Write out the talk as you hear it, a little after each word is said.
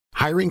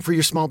Hiring for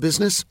your small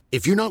business?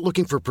 If you're not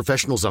looking for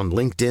professionals on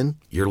LinkedIn,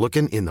 you're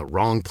looking in the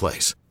wrong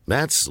place.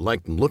 That's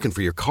like looking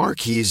for your car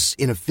keys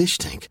in a fish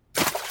tank.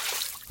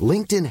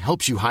 LinkedIn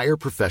helps you hire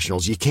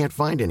professionals you can't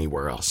find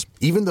anywhere else,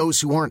 even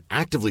those who aren't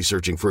actively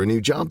searching for a new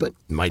job but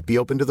might be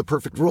open to the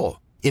perfect role.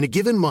 In a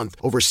given month,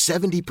 over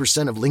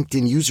 70% of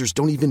LinkedIn users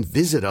don't even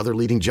visit other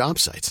leading job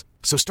sites.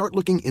 So start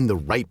looking in the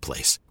right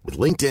place. With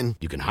LinkedIn,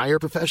 you can hire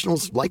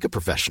professionals like a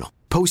professional.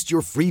 Post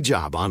your free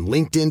job on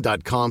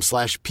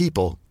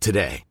linkedin.com/people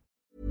today.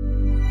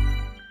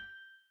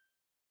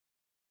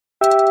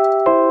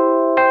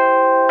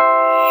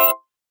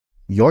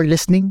 You're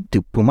listening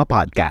to Puma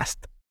Podcast.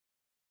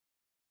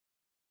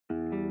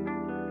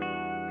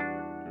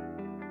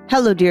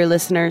 Hello, dear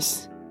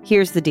listeners.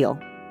 Here's the deal.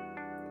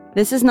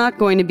 This is not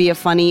going to be a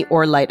funny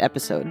or light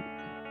episode.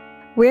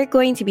 We're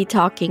going to be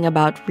talking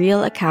about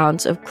real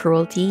accounts of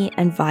cruelty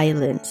and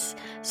violence.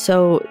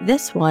 So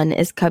this one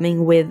is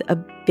coming with a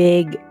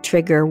big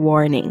trigger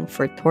warning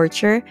for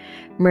torture,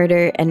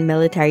 murder, and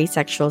military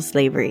sexual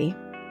slavery.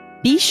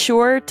 Be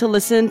sure to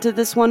listen to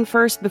this one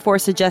first before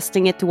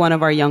suggesting it to one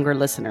of our younger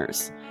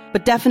listeners.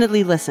 But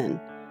definitely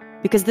listen,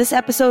 because this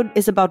episode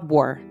is about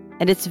war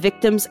and its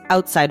victims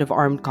outside of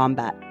armed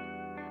combat.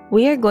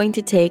 We are going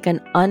to take an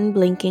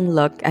unblinking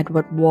look at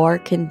what war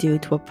can do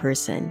to a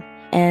person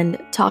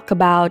and talk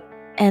about,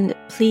 and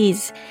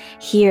please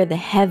hear the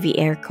heavy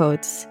air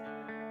quotes,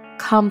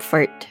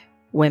 comfort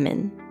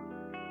women.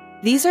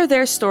 These are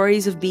their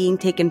stories of being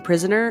taken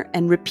prisoner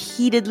and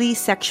repeatedly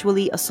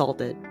sexually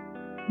assaulted.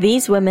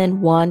 These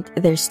women want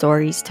their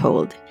stories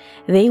told.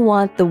 They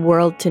want the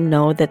world to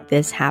know that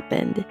this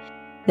happened,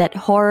 that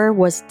horror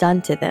was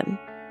done to them,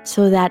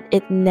 so that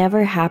it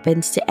never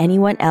happens to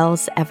anyone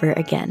else ever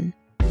again.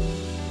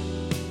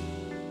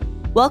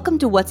 Welcome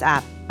to What's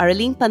Up,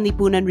 Araling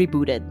Panlipunan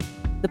Rebooted,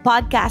 the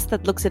podcast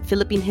that looks at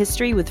Philippine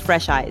history with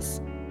fresh eyes.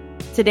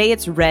 Today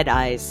it's red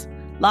eyes.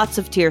 Lots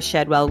of tears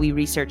shed while we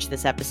research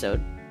this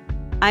episode.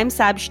 I'm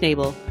Sab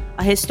Schnabel,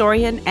 a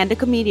historian and a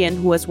comedian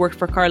who has worked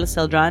for Carlos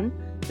Celdran,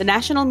 the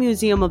National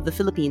Museum of the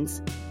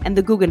Philippines, and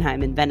the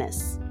Guggenheim in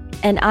Venice.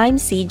 And I'm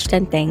Siege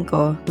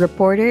Tantenko,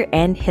 reporter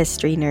and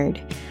history nerd.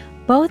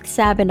 Both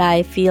Sab and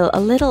I feel a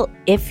little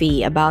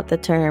iffy about the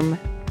term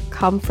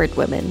comfort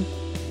women.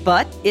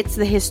 But it's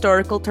the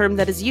historical term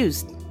that is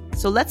used.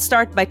 So let's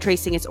start by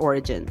tracing its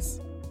origins.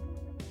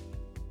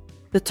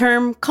 The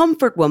term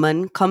comfort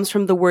woman comes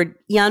from the word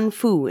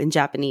yanfu in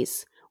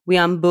Japanese,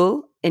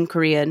 wianbu in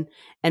Korean,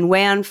 and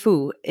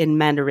weianfu in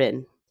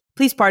Mandarin.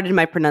 Please pardon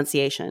my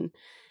pronunciation.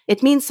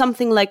 It means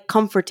something like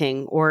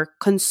comforting or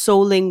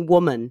consoling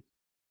woman.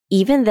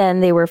 Even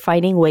then, they were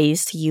finding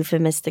ways to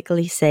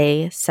euphemistically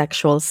say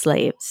sexual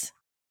slaves.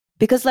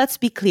 Because let's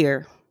be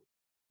clear,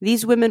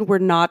 these women were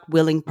not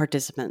willing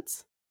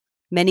participants.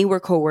 Many were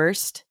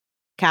coerced,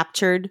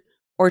 captured,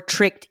 or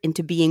tricked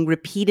into being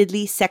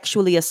repeatedly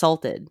sexually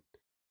assaulted,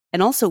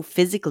 and also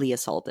physically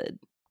assaulted.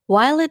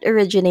 While it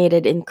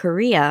originated in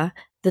Korea,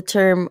 the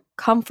term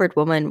comfort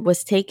woman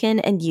was taken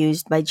and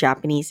used by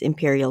Japanese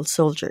imperial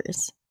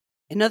soldiers.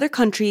 In other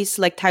countries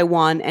like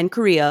Taiwan and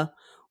Korea,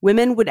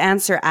 women would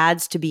answer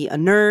ads to be a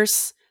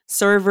nurse,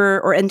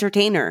 server, or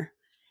entertainer.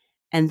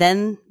 And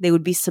then they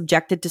would be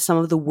subjected to some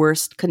of the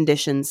worst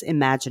conditions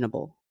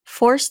imaginable.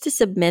 Forced to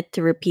submit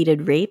to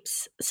repeated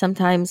rapes,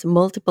 sometimes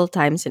multiple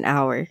times an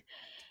hour.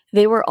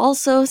 They were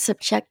also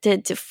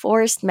subjected to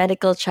forced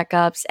medical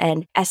checkups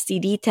and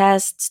STD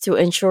tests to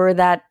ensure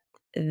that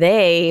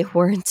they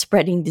weren't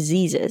spreading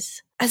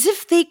diseases. As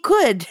if they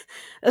could.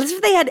 As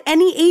if they had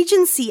any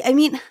agency. I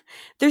mean,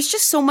 there's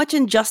just so much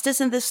injustice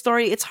in this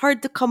story. It's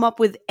hard to come up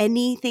with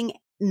anything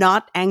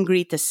not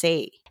angry to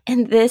say.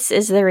 And this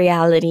is the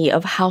reality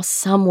of how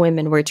some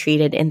women were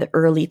treated in the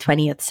early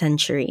 20th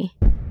century.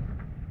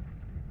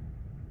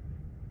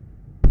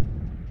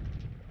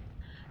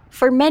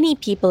 For many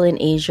people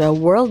in Asia,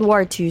 World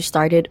War II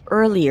started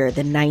earlier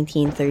than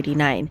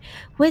 1939,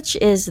 which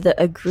is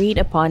the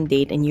agreed-upon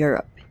date in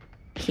Europe.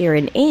 Here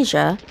in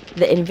Asia,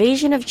 the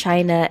invasion of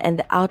China and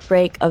the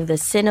outbreak of the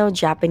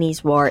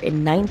Sino-Japanese War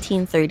in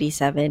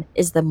 1937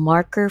 is the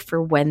marker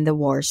for when the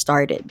war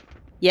started.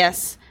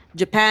 Yes,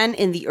 Japan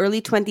in the early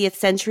 20th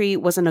century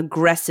was an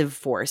aggressive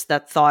force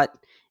that thought,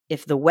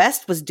 if the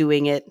West was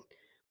doing it,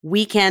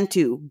 we can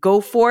too.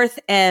 Go forth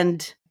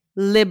and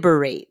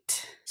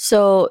liberate.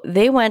 So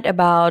they went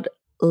about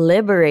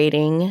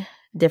liberating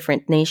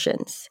different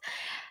nations.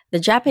 The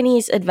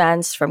Japanese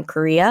advanced from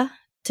Korea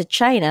to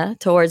China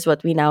towards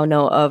what we now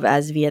know of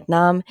as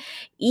Vietnam.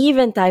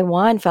 Even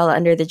Taiwan fell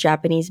under the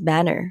Japanese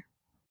banner.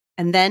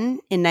 And then,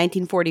 in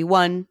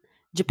 1941,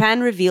 Japan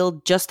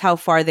revealed just how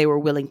far they were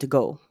willing to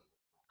go.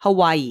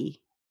 Hawaii.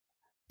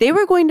 They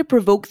were going to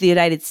provoke the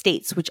United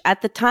States, which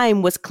at the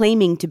time was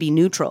claiming to be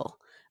neutral,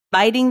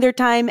 biding their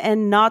time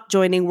and not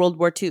joining World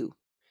War II.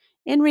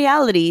 In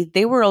reality,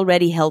 they were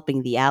already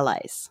helping the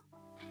Allies.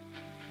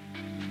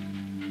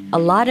 A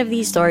lot of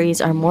these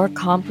stories are more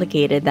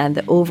complicated than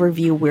the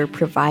overview we're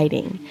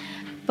providing,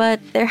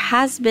 but there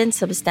has been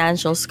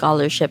substantial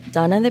scholarship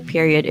done on the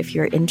period if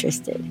you're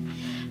interested.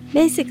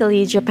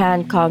 Basically,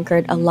 Japan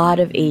conquered a lot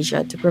of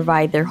Asia to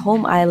provide their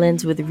home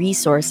islands with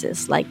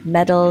resources like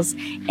metals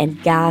and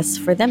gas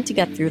for them to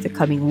get through the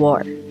coming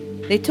war.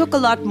 They took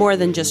a lot more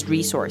than just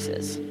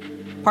resources.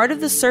 Part of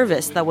the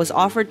service that was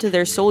offered to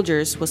their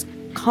soldiers was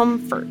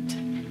comfort,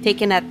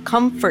 taken at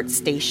comfort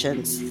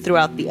stations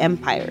throughout the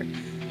empire,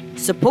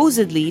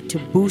 supposedly to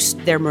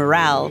boost their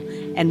morale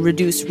and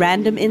reduce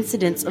random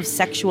incidents of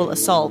sexual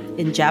assault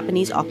in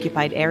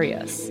Japanese-occupied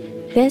areas.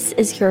 This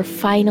is your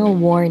final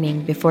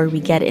warning before we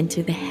get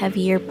into the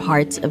heavier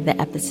parts of the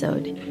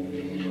episode.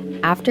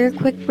 After a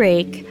quick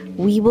break,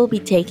 we will be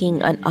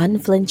taking an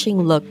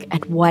unflinching look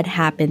at what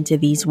happened to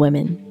these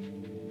women.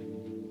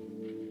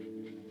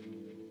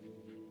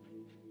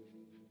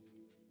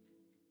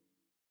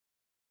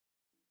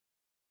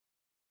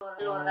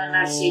 Lola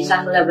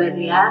Narcisang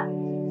Laveria.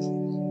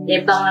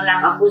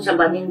 Ipanganak ako sa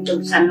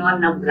Banintog San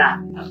Juan na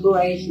Bra.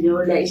 Ako ay si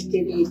Lola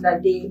Estelita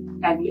di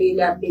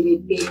Naglila,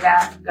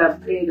 Filipina,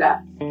 Gabriela.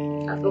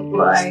 Ako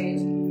po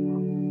ay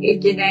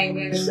 89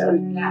 years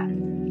old na.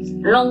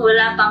 Nung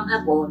wala pang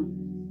hapon,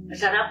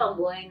 masarap ang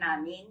buhay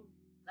namin.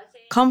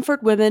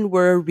 Comfort women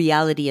were a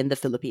reality in the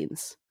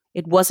Philippines.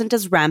 It wasn't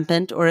as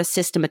rampant or as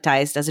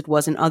systematized as it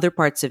was in other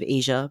parts of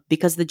Asia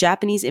because the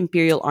Japanese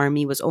Imperial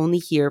Army was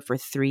only here for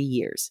 3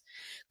 years,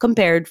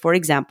 compared, for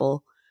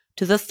example,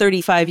 to the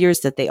 35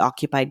 years that they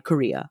occupied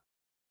Korea.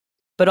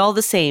 But all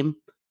the same,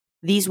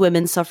 these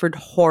women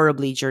suffered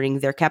horribly during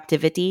their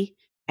captivity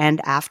and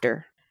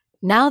after.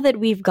 Now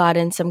that we've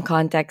gotten some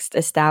context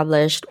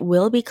established,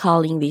 we'll be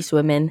calling these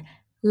women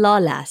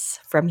Lolas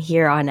from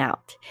here on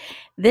out.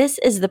 This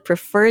is the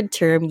preferred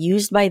term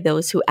used by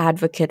those who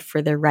advocate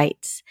for their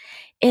rights.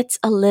 It's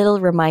a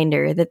little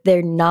reminder that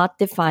they're not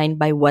defined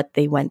by what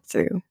they went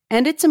through.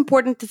 And it's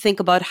important to think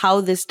about how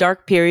this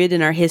dark period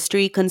in our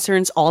history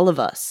concerns all of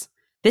us.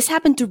 This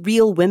happened to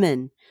real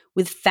women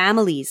with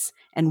families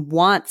and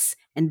wants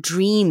and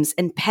dreams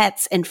and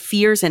pets and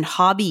fears and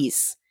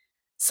hobbies.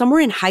 Some were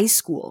in high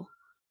school.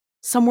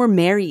 Some were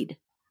married.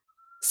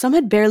 Some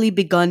had barely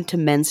begun to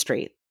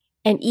menstruate.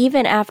 And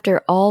even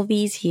after all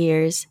these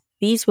years,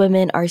 these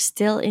women are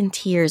still in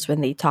tears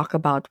when they talk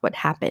about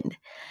what happened.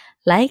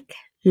 Like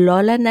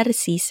Lola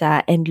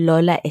Narcisa and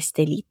Lola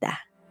Estelita.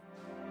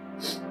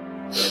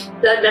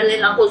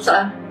 Dadalhin ako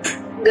sa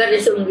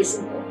garrison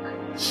mismo.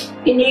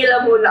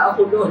 Hinila muna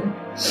ako doon.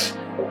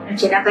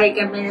 Sinakay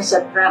kami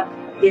sa truck,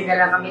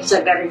 dinala kami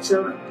sa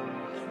garrison.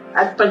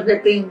 At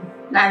pagdating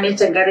namin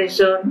sa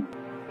garrison,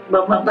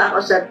 bumaba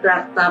ako sa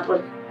truck,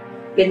 tapos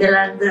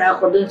pinalanda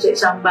ako doon sa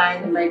isang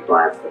bahay na may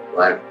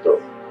kwarto.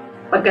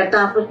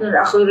 Pagkatapos nun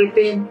ako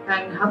ripin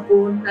ng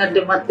hapon na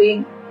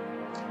dumating,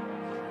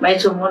 may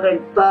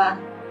sumunod pa.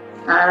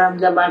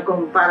 Naramdaman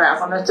ko para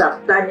ako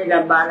nasaktan,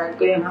 nilabanan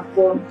ko yung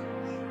hapon.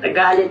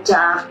 Nagalit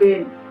sa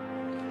akin.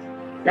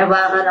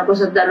 Nabakan ako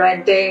sa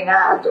dalawang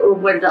tenga at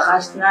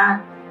uberdakas na.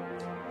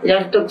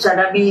 Inuntog sa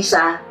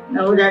lamisa,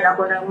 nahulan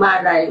ako ng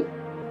malay.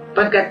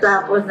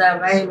 Pagkatapos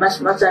na may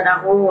masmasan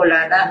ako,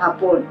 wala na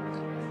hapon.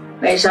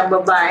 May isang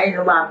babae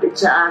lumapit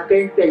sa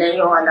akin,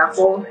 pinayuhan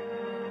ako.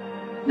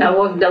 Na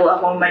huwag daw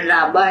akong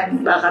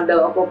manlaban, baka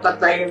daw ako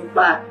patayin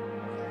pa.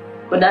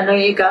 Kung ano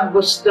yung ikaw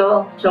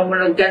gusto,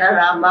 sumunod ka na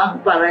lamang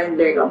para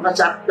hindi ka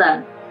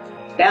masaktan.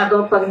 Kaya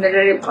ako pag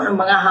nilirip ko ng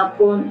mga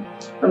hapon,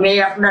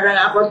 umiyak na lang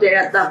ako,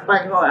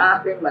 tinatakpan mo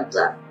aking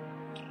mata.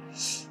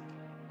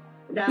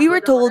 We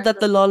were told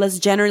that the Lolas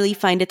generally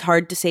find it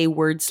hard to say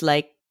words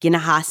like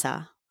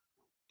ginahasa.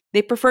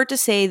 They prefer to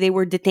say they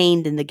were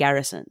detained in the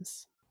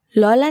garrisons.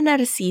 Lola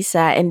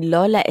Narcisa and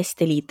Lola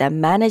Estelita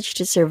managed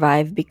to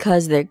survive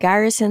because their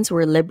garrisons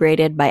were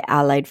liberated by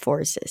Allied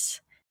forces.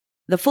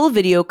 The full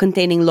video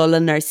containing Lola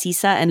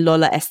Narcisa and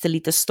Lola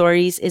Estelita's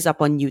stories is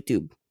up on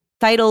YouTube.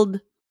 Titled,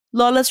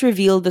 Lolas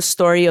Reveal the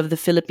Story of the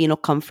Filipino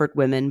Comfort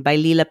Women by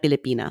Lila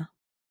Filipina.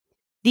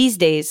 These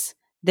days,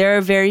 there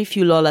are very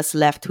few Lolas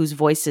left whose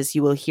voices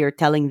you will hear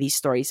telling these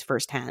stories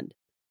firsthand.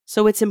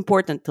 So it's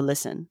important to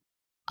listen.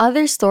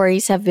 Other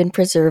stories have been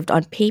preserved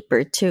on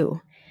paper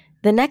too.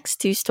 The next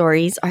two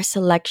stories are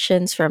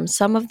selections from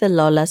some of the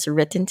Lolas'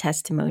 written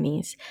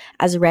testimonies,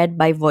 as read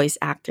by voice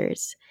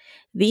actors.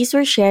 These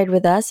were shared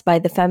with us by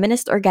the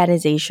feminist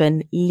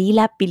organization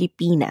Lila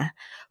Filipina,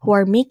 who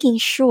are making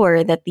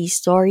sure that these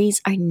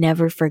stories are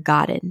never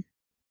forgotten.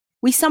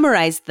 We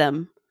summarized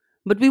them,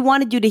 but we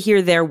wanted you to hear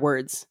their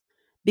words,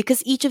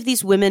 because each of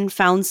these women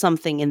found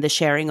something in the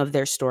sharing of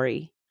their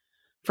story.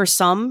 For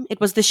some, it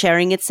was the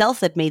sharing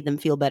itself that made them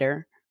feel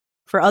better.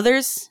 For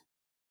others,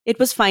 it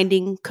was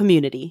finding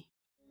community.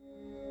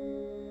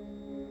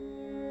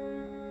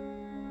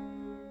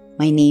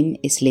 My name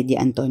is Lydia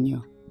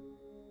Antonio.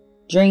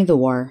 During the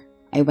war,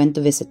 I went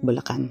to visit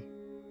Bulacan.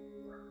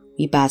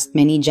 We passed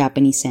many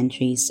Japanese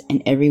sentries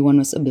and everyone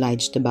was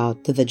obliged to bow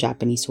to the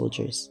Japanese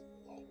soldiers.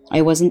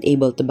 I wasn't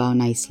able to bow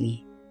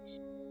nicely.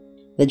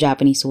 The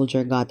Japanese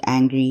soldier got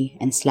angry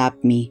and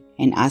slapped me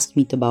and asked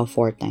me to bow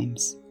 4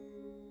 times.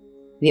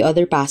 The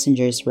other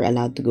passengers were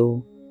allowed to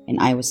go and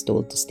I was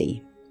told to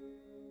stay.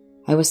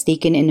 I was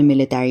taken in a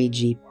military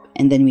jeep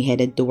and then we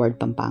headed toward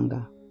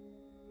Pampanga.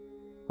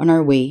 On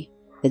our way,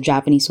 the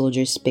Japanese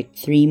soldiers picked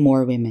 3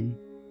 more women.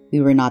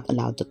 We were not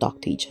allowed to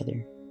talk to each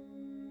other.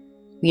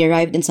 We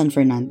arrived in San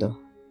Fernando.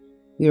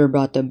 We were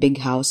brought to a big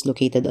house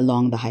located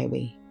along the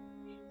highway.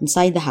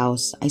 Inside the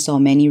house, I saw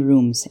many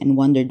rooms and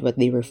wondered what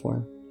they were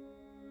for.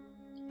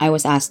 I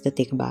was asked to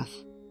take a bath.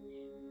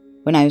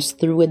 When I was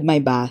through with my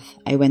bath,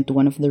 I went to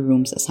one of the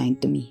rooms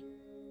assigned to me.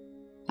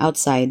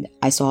 Outside,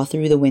 I saw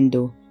through the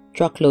window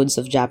truckloads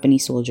of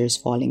Japanese soldiers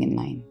falling in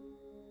line.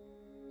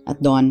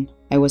 At dawn,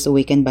 I was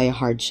awakened by a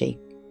hard shake.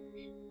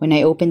 When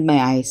I opened my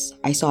eyes,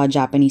 I saw a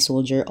Japanese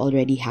soldier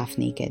already half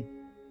naked.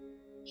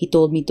 He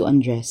told me to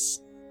undress.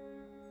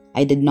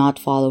 I did not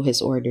follow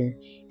his order,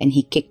 and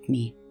he kicked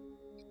me.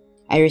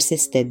 I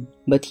resisted,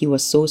 but he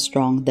was so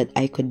strong that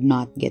I could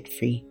not get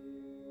free.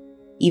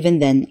 Even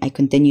then, I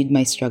continued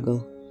my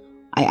struggle.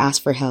 I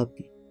asked for help,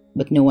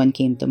 but no one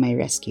came to my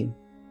rescue.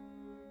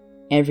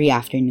 Every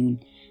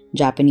afternoon,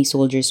 Japanese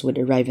soldiers would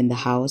arrive in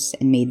the house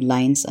and made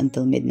lines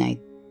until midnight.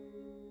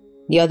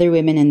 The other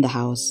women in the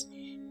house,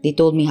 they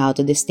told me how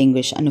to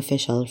distinguish an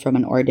official from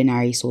an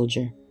ordinary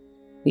soldier.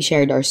 We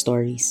shared our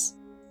stories.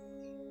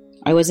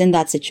 I was in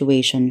that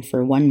situation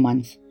for 1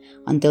 month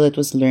until it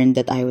was learned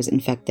that I was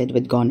infected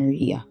with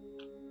gonorrhea.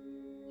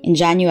 In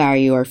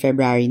January or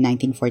February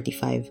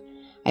 1945,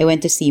 I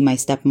went to see my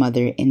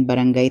stepmother in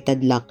Barangay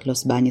Tadlac,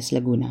 Los Baños,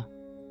 Laguna.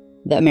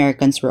 The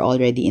Americans were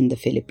already in the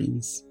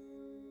Philippines.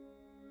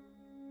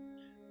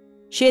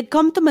 She had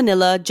come to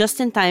Manila just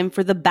in time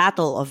for the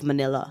Battle of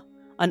Manila,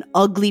 an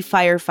ugly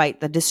firefight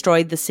that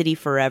destroyed the city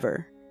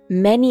forever.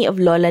 Many of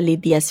Lola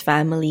Lydia's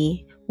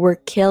family were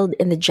killed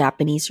in the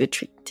Japanese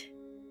retreat.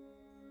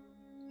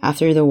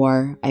 After the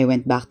war, I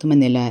went back to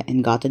Manila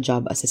and got a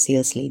job as a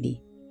sales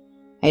lady.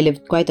 I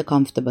lived quite a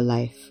comfortable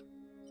life.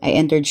 I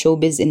entered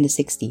showbiz in the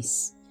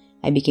 60s.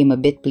 I became a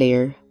bit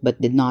player but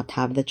did not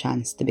have the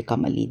chance to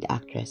become a lead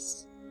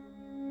actress.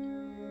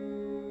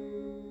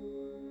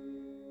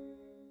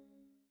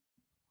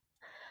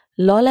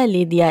 Lola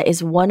Lydia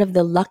is one of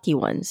the lucky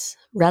ones,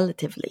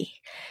 relatively.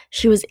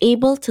 She was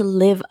able to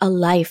live a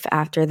life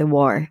after the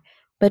war,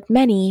 but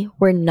many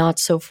were not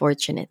so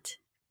fortunate.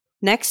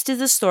 Next is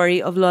the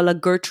story of Lola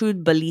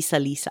Gertrude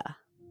Balisa-Lisa.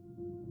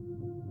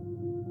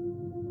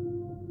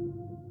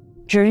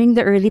 During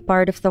the early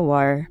part of the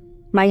war,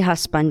 my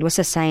husband was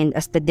assigned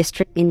as the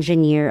district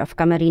engineer of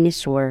Camarines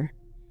Sur,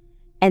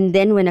 and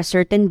then when a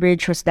certain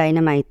bridge was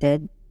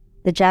dynamited,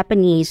 the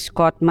Japanese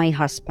caught my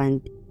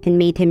husband and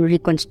made him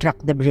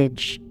reconstruct the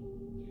bridge.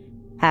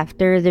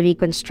 After the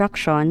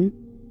reconstruction,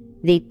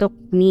 they took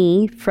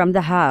me from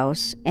the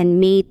house and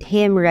made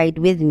him ride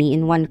with me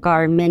in one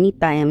car many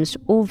times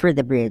over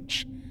the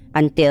bridge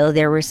until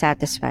they were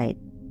satisfied.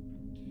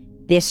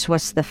 This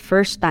was the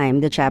first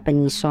time the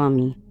Japanese saw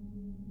me.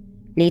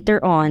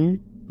 Later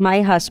on,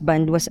 my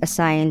husband was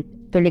assigned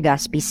to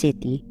Legazpi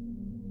City.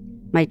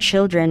 My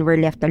children were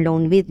left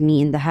alone with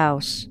me in the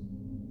house.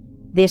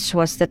 This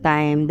was the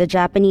time the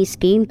Japanese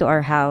came to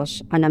our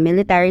house on a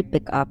military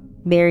pickup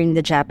bearing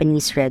the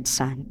Japanese Red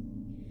Sun.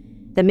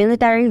 The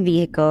military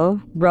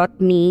vehicle brought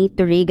me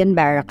to Reagan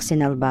Barracks in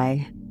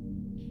Albay.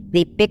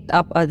 They picked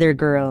up other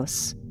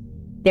girls.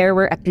 There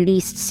were at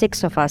least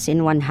 6 of us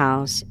in one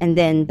house, and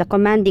then the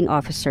commanding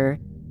officer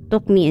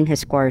took me in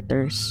his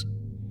quarters.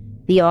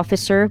 The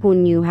officer who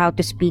knew how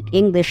to speak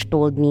English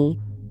told me,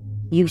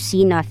 "You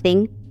see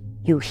nothing,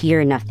 you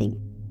hear nothing."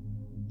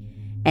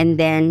 And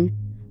then,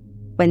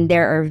 when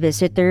there are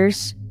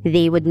visitors,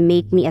 they would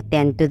make me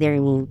attend to their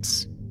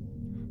needs.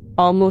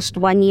 Almost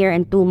 1 year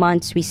and 2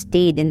 months we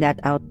stayed in that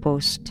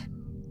outpost.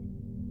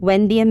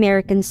 When the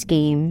Americans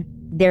came,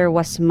 there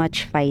was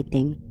much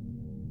fighting.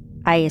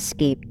 I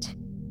escaped.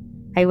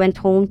 I went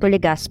home to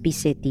Legazpi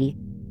City.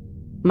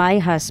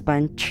 My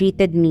husband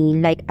treated me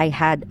like I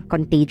had a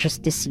contagious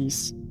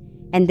disease,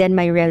 and then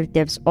my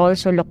relatives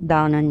also looked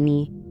down on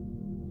me.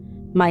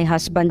 My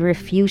husband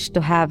refused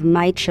to have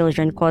my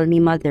children call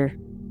me mother.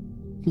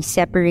 He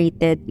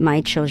separated my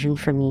children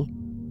from me.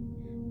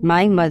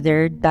 My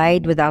mother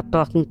died without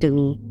talking to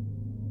me.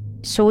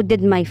 So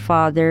did my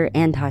father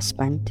and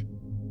husband.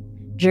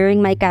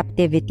 During my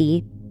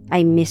captivity,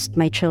 I missed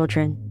my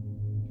children.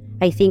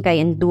 I think I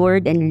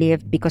endured and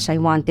lived because I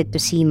wanted to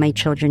see my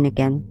children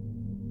again.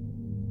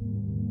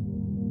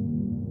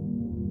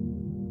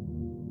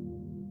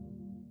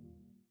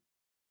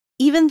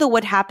 Even though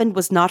what happened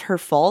was not her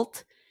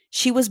fault,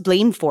 she was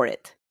blamed for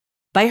it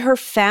by her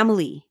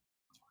family.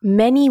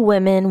 Many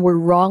women were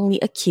wrongly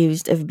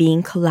accused of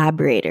being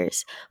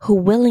collaborators who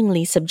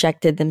willingly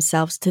subjected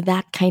themselves to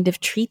that kind of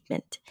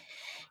treatment.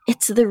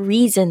 It's the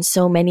reason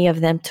so many of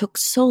them took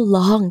so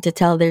long to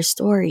tell their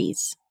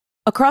stories.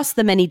 Across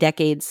the many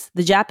decades,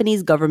 the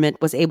Japanese government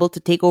was able to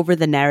take over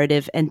the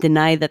narrative and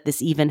deny that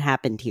this even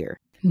happened here.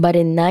 But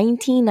in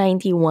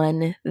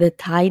 1991, the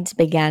tides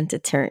began to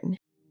turn.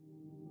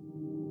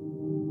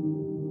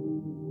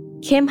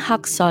 Kim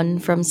Hak-sun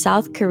from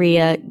South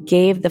Korea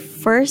gave the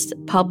first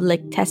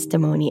public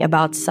testimony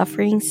about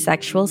suffering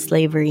sexual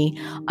slavery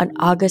on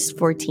August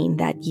 14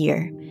 that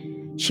year.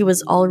 She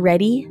was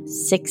already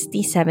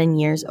 67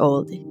 years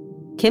old.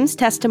 Kim's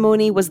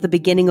testimony was the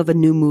beginning of a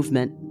new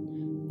movement.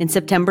 In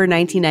September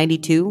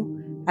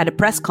 1992, at a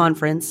press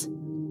conference,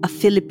 a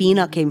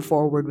Filipina came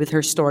forward with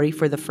her story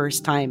for the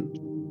first time.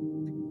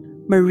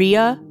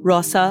 Maria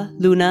Rosa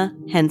Luna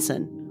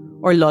Henson,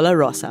 or Lola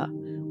Rosa,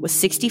 was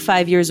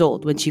 65 years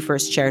old when she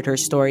first shared her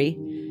story.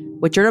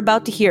 What you're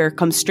about to hear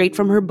comes straight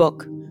from her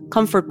book,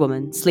 Comfort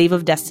Woman, Slave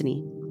of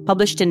Destiny,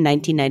 published in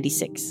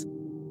 1996.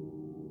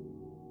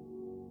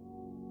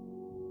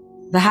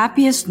 The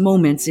happiest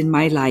moments in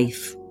my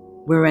life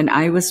were when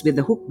I was with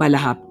the Hook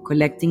Balahap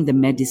collecting the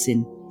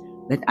medicine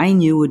that I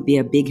knew would be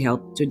a big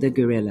help to the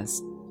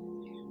guerrillas.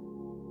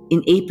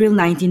 In April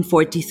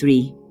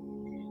 1943,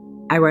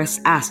 I was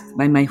asked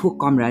by my Hook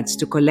comrades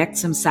to collect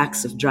some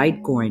sacks of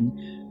dried corn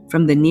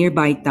from the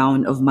nearby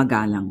town of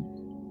Magalang.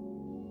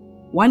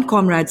 One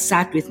comrade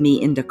sat with me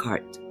in the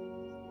cart.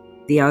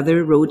 The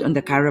other rode on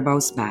the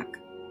carabao's back.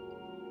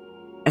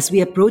 As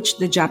we approached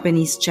the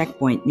Japanese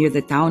checkpoint near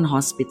the town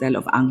hospital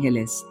of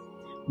Angeles,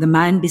 the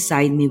man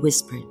beside me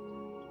whispered,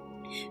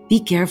 "Be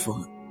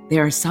careful,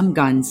 there are some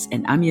guns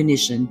and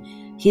ammunition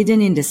hidden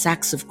in the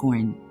sacks of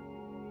corn."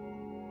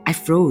 I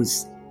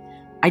froze.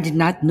 I did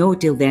not know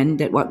till then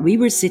that what we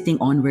were sitting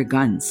on were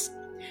guns.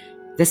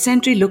 The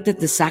sentry looked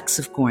at the sacks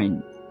of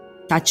corn,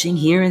 touching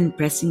here and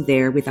pressing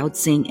there without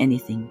saying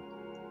anything.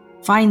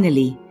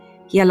 Finally,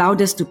 he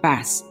allowed us to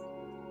pass.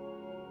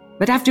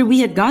 But after we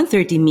had gone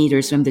 30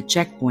 meters from the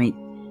checkpoint,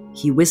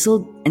 he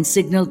whistled and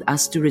signaled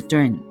us to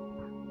return.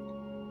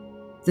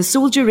 The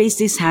soldier raised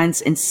his hands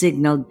and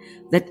signaled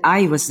that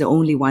I was the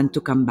only one to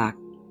come back.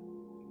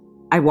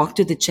 I walked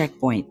to the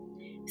checkpoint,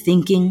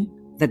 thinking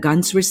the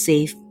guns were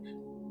safe,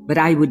 but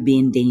I would be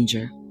in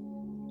danger.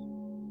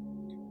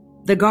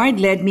 The guard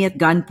led me at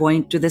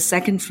gunpoint to the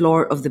second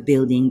floor of the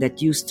building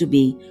that used to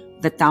be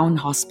the town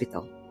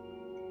hospital.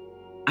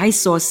 I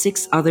saw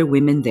 6 other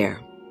women there.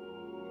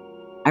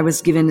 I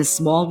was given a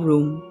small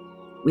room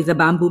with a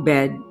bamboo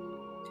bed.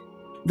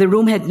 The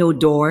room had no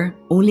door,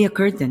 only a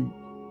curtain.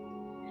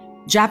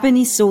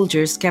 Japanese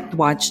soldiers kept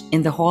watch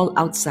in the hall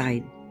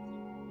outside.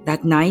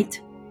 That night,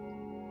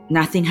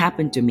 nothing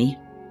happened to me.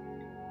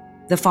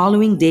 The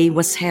following day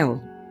was hell.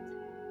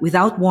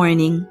 Without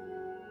warning,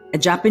 a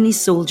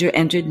Japanese soldier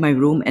entered my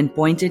room and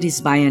pointed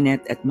his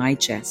bayonet at my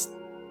chest.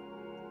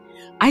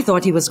 I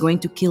thought he was going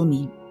to kill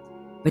me,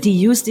 but he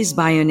used his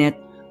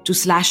bayonet to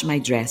slash my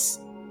dress.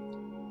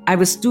 I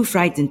was too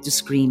frightened to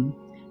scream,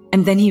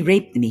 and then he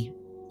raped me.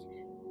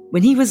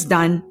 When he was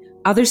done,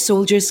 other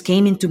soldiers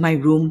came into my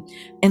room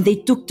and they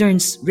took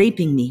turns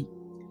raping me.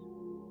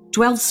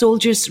 12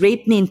 soldiers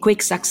raped me in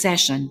quick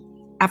succession,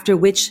 after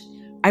which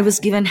I was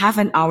given half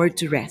an hour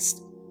to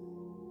rest.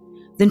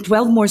 Then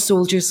 12 more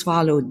soldiers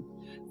followed.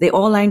 They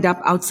all lined up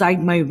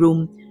outside my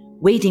room,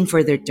 waiting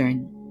for their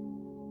turn.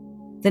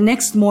 The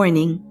next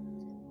morning,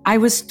 I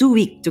was too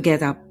weak to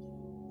get up.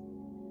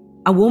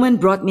 A woman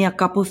brought me a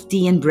cup of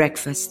tea and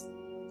breakfast.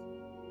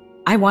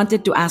 I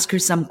wanted to ask her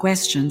some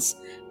questions,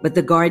 but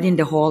the guard in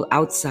the hall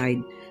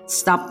outside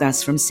stopped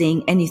us from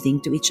saying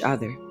anything to each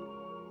other.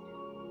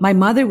 My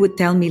mother would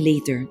tell me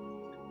later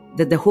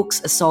that the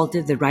Hooks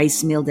assaulted the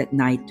rice mill that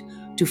night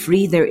to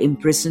free their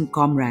imprisoned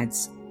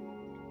comrades.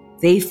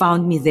 They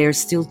found me there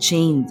still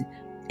chained,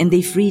 and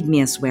they freed me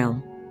as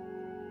well.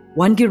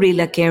 One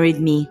guerrilla carried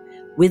me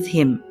with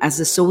him as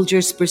the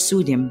soldiers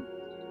pursued him.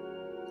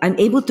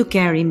 Unable to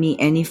carry me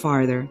any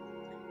farther,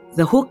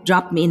 the Hook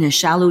dropped me in a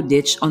shallow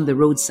ditch on the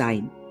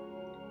roadside.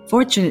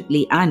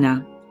 Fortunately,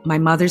 Anna, my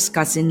mother's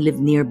cousin, lived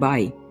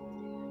nearby.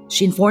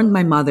 She informed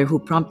my mother, who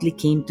promptly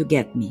came to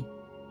get me.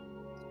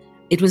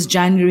 It was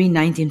January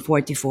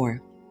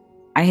 1944.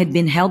 I had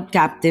been held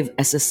captive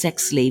as a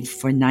sex slave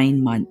for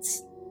 9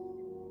 months.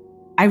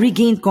 I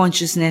regained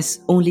consciousness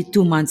only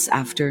 2 months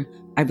after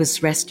I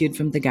was rescued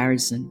from the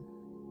garrison.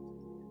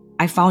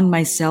 I found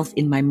myself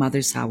in my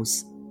mother's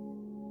house.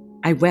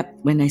 I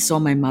wept when I saw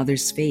my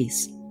mother's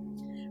face.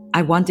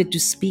 I wanted to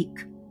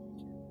speak,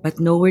 but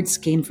no words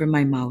came from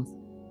my mouth.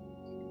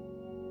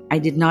 I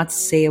did not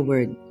say a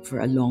word for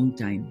a long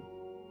time.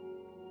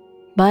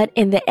 But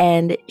in the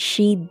end,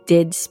 she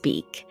did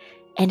speak,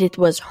 and it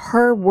was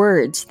her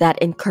words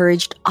that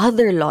encouraged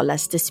other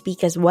Lolas to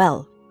speak as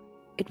well.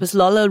 It was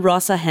Lola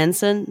Rosa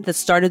Henson that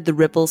started the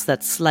ripples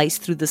that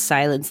sliced through the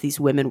silence these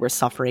women were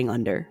suffering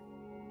under.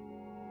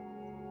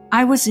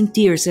 I was in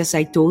tears as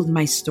I told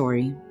my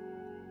story.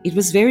 It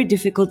was very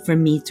difficult for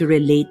me to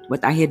relate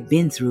what I had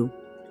been through,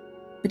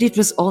 but it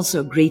was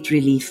also a great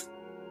relief.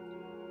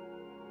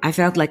 I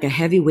felt like a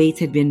heavy weight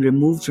had been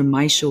removed from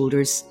my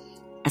shoulders,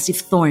 as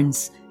if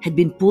thorns had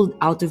been pulled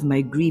out of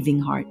my grieving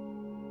heart.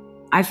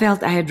 I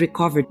felt I had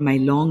recovered my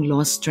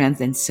long-lost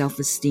strength and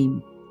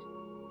self-esteem.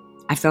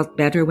 I felt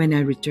better when I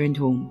returned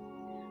home.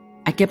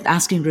 I kept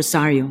asking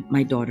Rosario,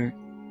 my daughter,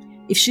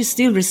 if she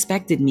still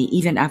respected me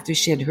even after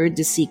she had heard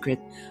the secret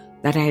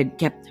that I had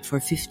kept for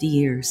 50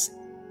 years.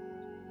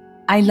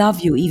 "I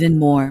love you even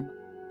more,"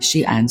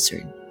 she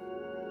answered.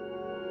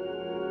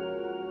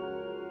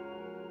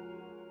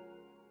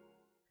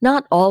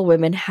 Not all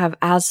women have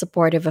as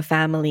supportive a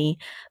family,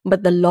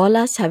 but the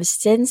Lolas have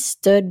since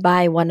stood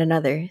by one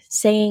another,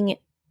 saying,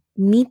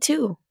 "Me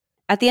too."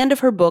 At the end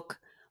of her book,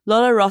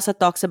 Lola Rosa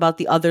talks about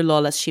the other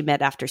Lolas she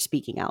met after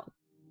speaking out.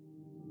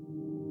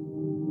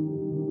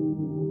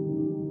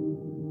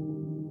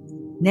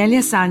 Nelia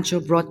Sancho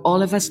brought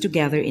all of us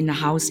together in a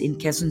house in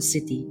Quezon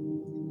City.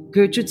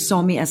 Gertrude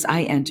saw me as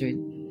I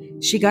entered.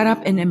 She got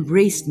up and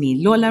embraced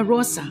me. Lola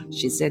Rosa,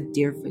 she said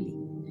tearfully.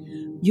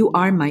 You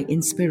are my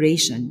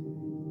inspiration.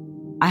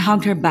 I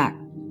hugged her back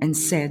and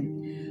said,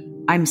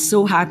 I'm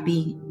so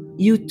happy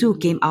you too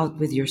came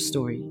out with your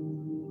story.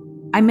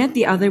 I met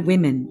the other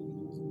women,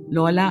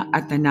 Lola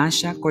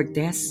Atanasia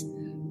Cortez,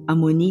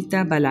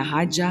 Amonita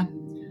Balahaja,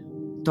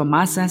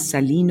 Tomasa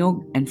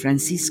Salinog, and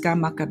Francisca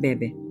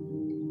Macabebe.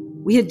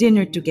 We had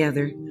dinner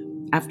together,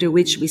 after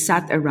which we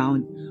sat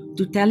around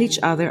to tell each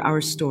other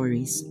our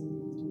stories.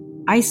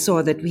 I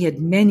saw that we had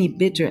many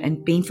bitter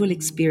and painful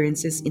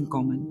experiences in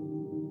common.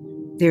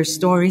 Their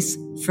stories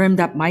firmed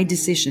up my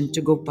decision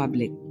to go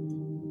public.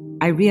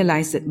 I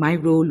realized that my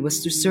role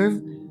was to serve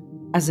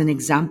as an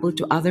example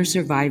to other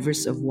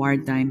survivors of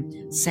wartime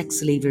sex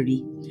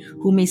slavery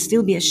who may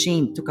still be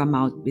ashamed to come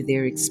out with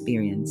their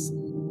experience.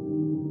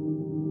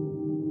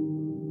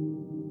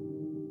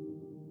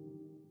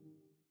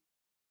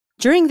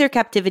 During their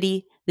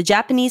captivity, the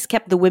Japanese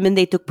kept the women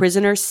they took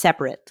prisoners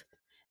separate.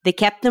 They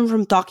kept them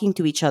from talking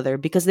to each other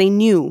because they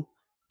knew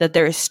that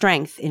there is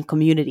strength in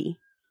community.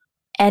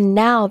 And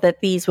now that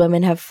these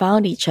women have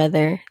found each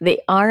other, they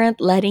aren't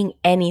letting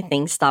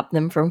anything stop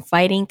them from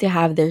fighting to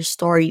have their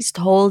stories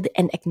told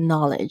and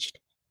acknowledged.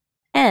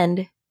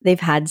 And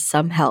they've had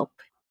some help.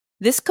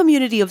 This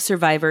community of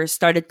survivors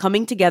started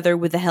coming together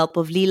with the help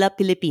of Lila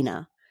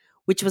Filipina,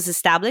 which was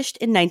established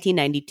in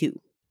 1992.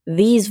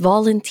 These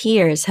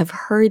volunteers have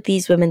heard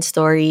these women's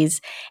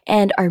stories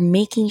and are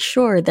making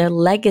sure their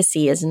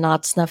legacy is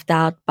not snuffed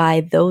out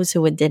by those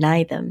who would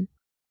deny them.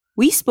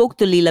 We spoke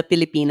to Lila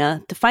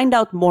Filipina to find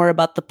out more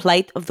about the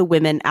plight of the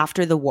women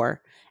after the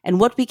war and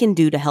what we can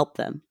do to help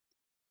them.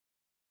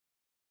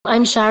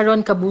 I'm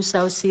Sharon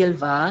Cabusao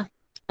Silva.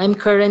 I'm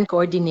current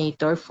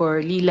coordinator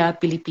for Lila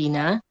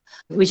Filipina,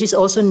 which is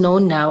also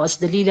known now as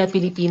the Lila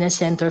Filipina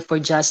Center for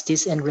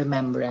Justice and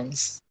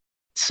Remembrance.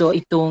 So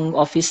itong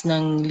office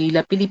ng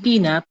Lila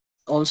Filipina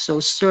also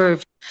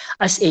served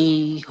as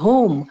a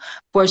home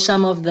for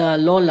some of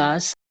the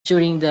Lolas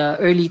during the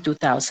early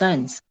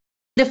 2000s.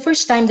 The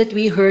first time that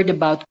we heard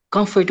about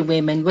comfort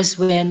women was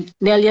when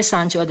Nelia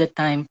Sancho at the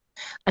time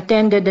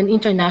attended an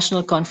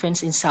international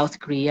conference in South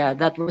Korea.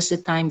 That was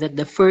the time that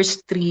the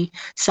first 3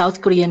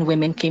 South Korean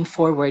women came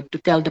forward to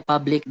tell the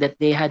public that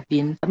they had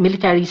been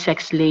military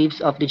sex slaves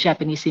of the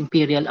Japanese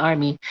Imperial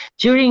Army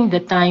during the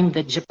time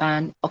that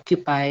Japan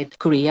occupied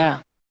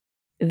Korea.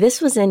 This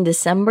was in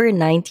December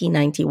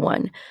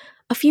 1991,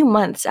 a few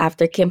months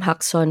after Kim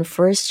Hak-son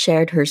first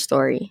shared her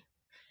story.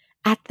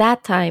 At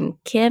that time,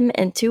 Kim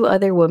and 2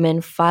 other women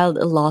filed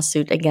a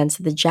lawsuit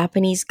against the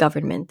Japanese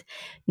government,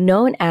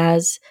 known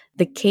as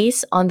the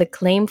Case on the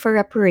Claim for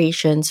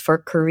Reparations for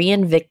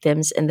Korean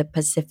Victims in the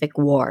Pacific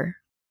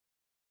War.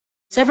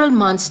 Several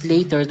months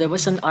later, there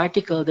was an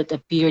article that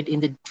appeared in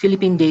the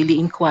Philippine Daily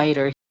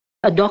Inquirer,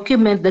 a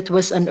document that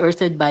was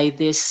unearthed by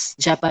this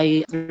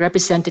Japanese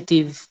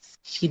representative,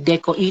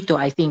 Hideko Ito,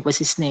 I think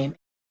was his name.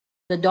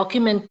 The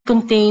document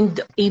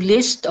contained a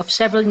list of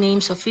several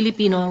names of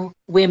Filipino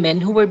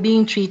women who were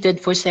being treated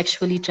for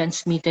sexually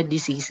transmitted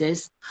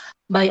diseases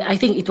by, I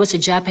think it was a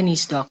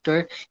Japanese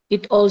doctor.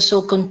 It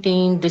also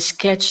contained the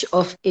sketch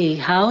of a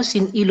house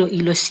in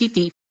Iloilo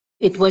City.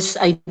 It was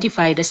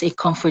identified as a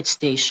comfort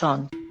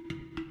station.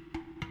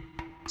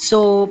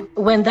 So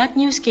when that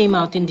news came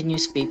out in the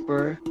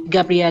newspaper,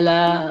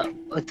 Gabriela,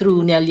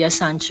 through Nelia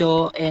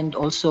Sancho and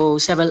also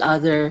several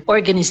other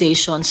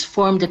organizations,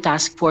 formed the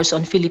task force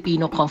on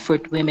Filipino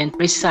comfort women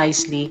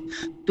precisely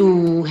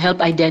to help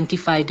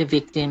identify the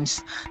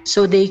victims.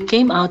 So they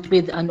came out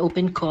with an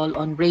open call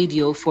on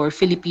radio for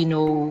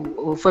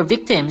for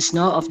victims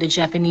of the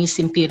Japanese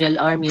Imperial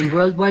Army in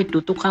World War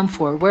II to come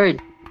forward.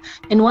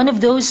 And one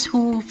of those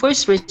who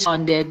first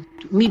responded,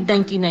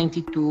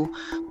 mid-1992,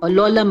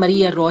 Lola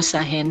Maria Rosa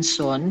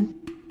Henson,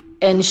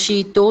 and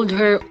she told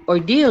her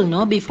ordeal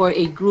before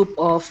a group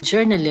of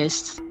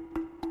journalists.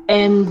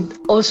 And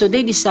also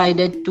they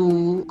decided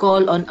to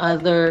call on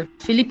other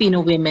Filipino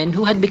women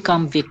who had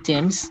become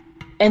victims.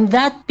 And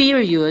that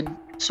period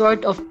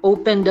sort of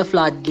opened the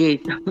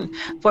floodgate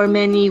for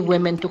many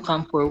women to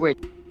come forward.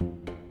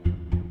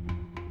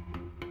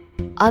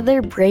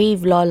 Other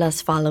brave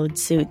Lolas followed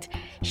suit,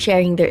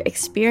 sharing their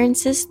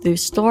experiences through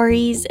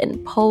stories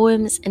and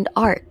poems and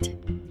art.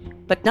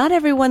 But not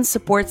everyone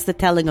supports the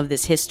telling of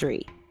this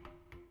history.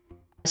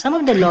 Some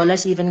of the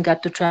Lolas even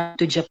got to travel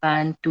to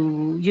Japan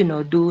to,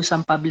 do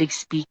some public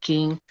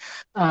speaking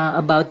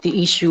about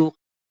the issue.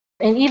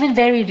 And even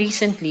very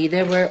recently,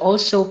 there were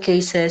also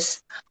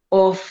cases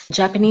of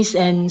Japanese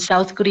and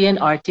South Korean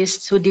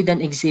artists who did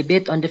an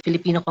exhibit on the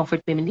Filipino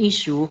comfort women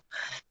issue.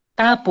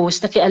 Tapos,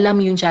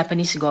 nakialam yung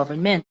Japanese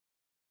government.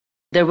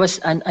 There was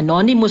an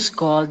anonymous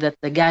call that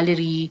the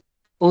gallery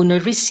owner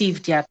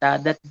received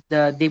yata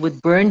that they would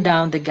burn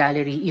down the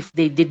gallery if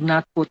they did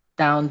not put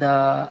down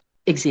the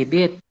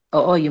exhibit.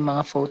 Oo, yung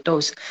mga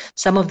photos.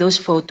 Some of those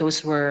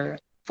photos were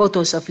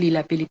photos of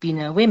Lila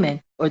Filipina women,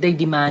 or they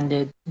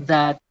demanded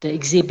that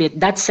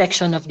that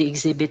section of the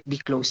exhibit be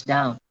closed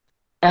down.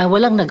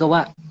 Walang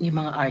nagawa yung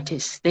mga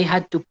artists. They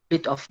had to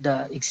put off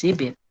the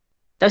exhibit.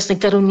 Tapos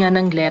nagkaroon nga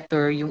ng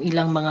letter yung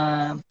ilang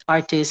mga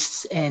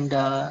artists and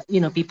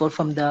people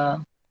from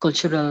the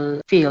cultural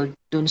field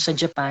dun sa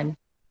Japan,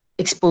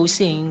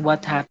 exposing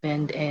what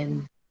happened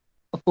and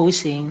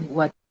opposing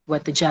what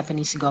the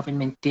Japanese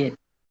government did.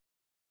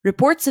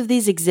 Reports of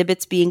these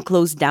exhibits being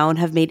closed down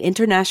have made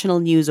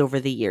international news over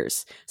the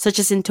years, such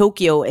as in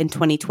Tokyo in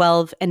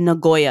 2012 and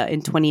Nagoya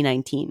in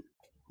 2019.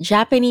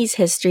 Japanese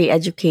history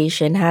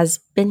education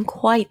has been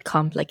quite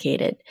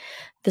complicated.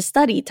 The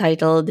study,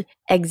 titled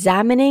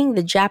Examining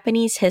the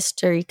Japanese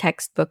History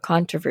Textbook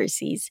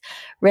Controversies,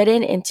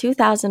 written in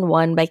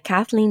 2001 by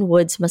Kathleen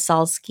Woods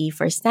Masalski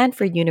for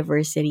Stanford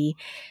University,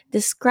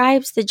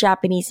 describes the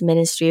Japanese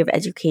Ministry of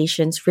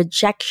Education's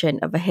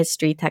rejection of a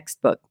history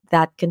textbook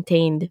that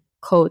contained,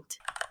 quote,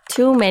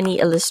 too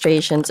many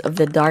illustrations of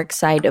the dark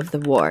side of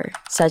the war,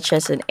 such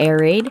as an air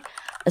raid,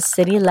 a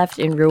city left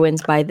in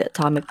ruins by the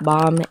atomic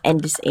bomb,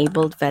 and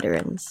disabled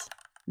veterans.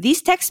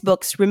 These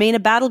textbooks remain a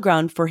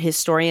battleground for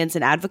historians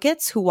and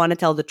advocates who want to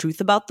tell the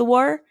truth about the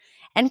war,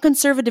 and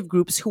conservative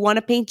groups who want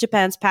to paint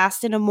Japan's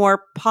past in a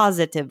more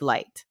positive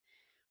light.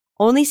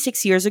 Only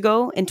 6 years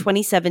ago, in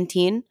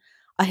 2017,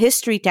 a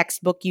history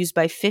textbook used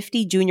by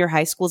 50 junior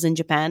high schools in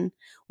Japan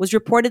was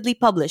reportedly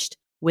published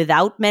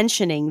without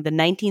mentioning the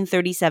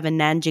 1937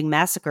 Nanjing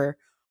Massacre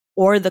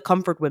or the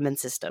comfort women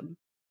system.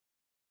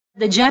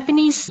 The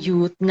Japanese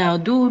youth now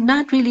do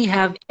not really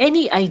have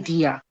any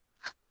idea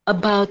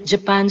about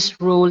Japan's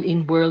role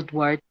in World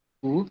War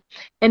II.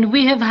 And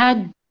we have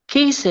had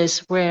cases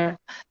where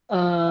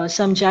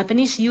some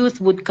Japanese youth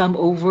would come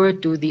over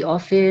to the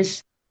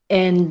office,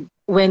 and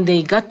when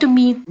they got to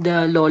meet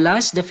the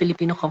Lolas, the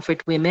Filipino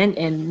comfort women,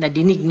 and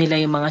nadinig nila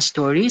yung mga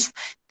stories,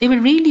 they were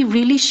really,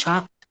 really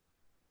shocked.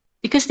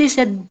 Because they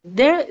said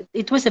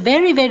it was a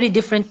very, very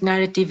different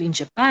narrative in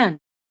Japan.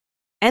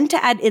 And to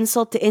add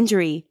insult to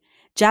injury,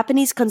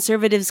 Japanese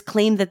conservatives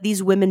claim that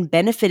these women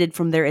benefited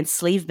from their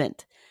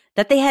enslavement,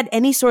 that they had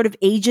any sort of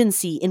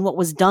agency in what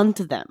was done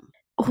to them.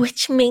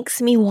 Which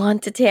makes me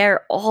want to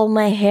tear all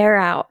my hair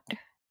out.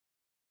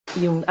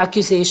 Yung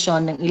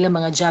accusation ng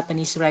ilang mga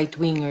Japanese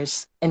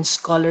right-wingers and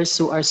scholars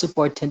who are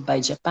supported by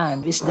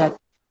Japan is that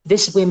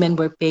these women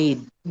were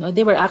paid.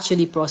 They were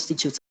actually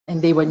prostitutes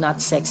and they were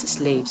not sex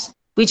slaves,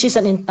 which is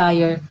an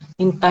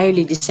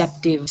entirely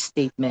deceptive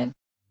statement.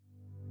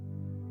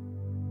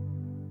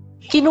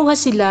 Kinuha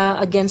sila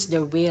against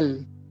their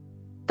will.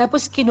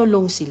 Tapos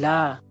kinulong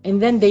sila.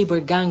 And then they were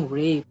gang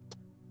raped.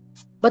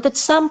 But at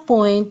some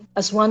point,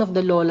 as one of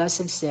the Lolas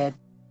had said,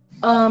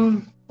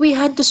 we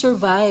had to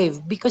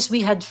survive because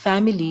we had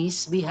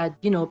families, we had,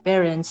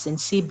 parents and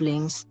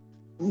siblings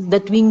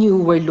that we knew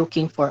were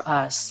looking for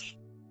us.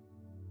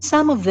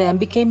 Some of them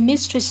became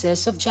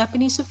mistresses of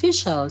Japanese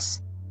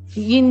officials.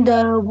 In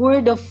the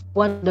word of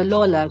one of the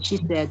Lola, she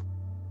said,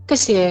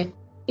 kasi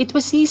it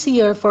was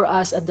easier for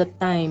us at that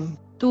time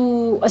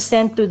to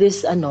assent to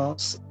this,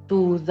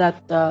 to that,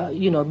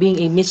 being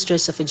a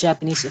mistress of a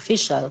Japanese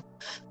official,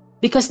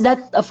 because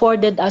that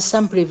afforded us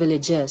some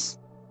privileges.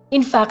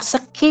 In fact, sa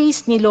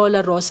case ni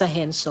Lola Rosa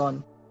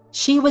Henson,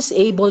 she was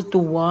able to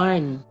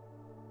warn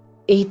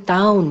a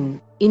town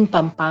in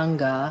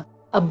Pampanga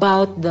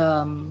about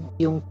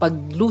yung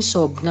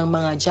paglusob ng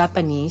mga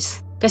Japanese,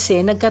 kasi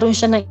nagkaroon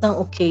siya ng isang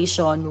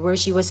occasion where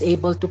she was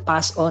able to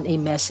pass on a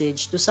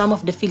message to some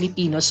of the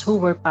Filipinos who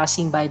were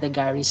passing by the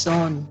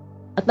garrison.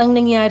 At ang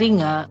nangyari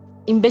nga,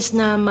 imbes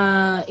na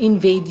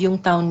ma-invade yung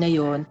town na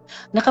yon,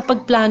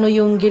 nakapagplano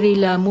yung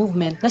guerrilla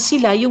movement na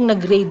sila yung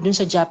nag-raid dun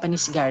sa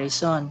Japanese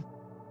garrison.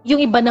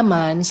 Yung iba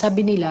naman,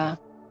 sabi nila,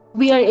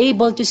 we are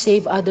able to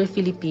save other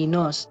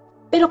Filipinos.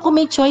 Pero kung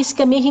may choice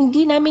kami,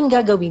 hindi namin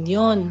gagawin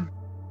yon.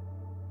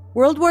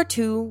 World War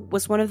II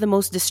was one of the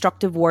most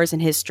destructive wars in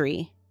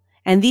history,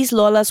 and these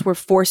Lolas were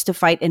forced to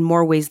fight in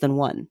more ways than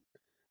one.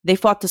 They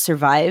fought to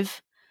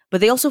survive, but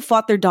they also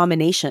fought their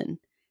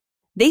domination.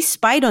 They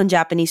spied on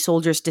Japanese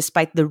soldiers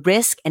despite the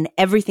risk and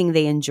everything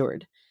they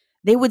endured.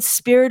 They would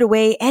spirit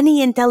away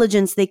any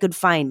intelligence they could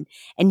find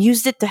and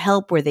used it to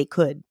help where they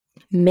could.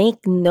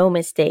 Make no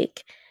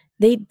mistake,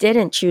 they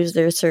didn't choose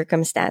their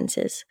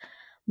circumstances.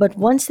 But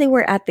once they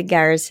were at the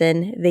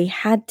garrison, they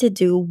had to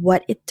do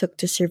what it took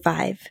to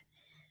survive.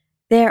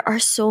 There are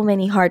so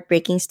many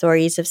heartbreaking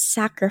stories of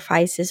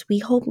sacrifices we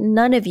hope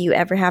none of you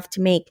ever have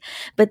to make,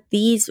 but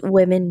these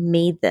women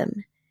made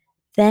them.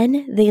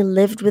 Then they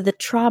lived with the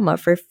trauma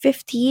for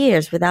 50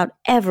 years without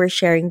ever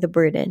sharing the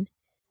burden.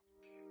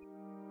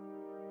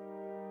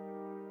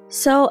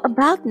 So,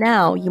 about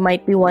now, you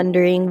might be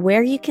wondering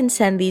where you can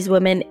send these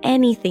women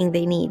anything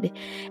they need.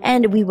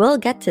 And we will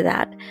get to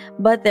that.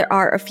 But there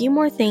are a few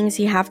more things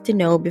you have to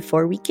know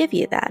before we give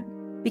you that.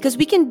 Because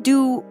we can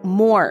do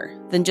more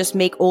than just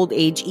make old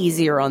age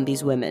easier on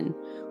these women.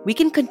 We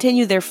can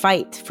continue their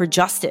fight for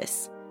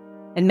justice.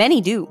 And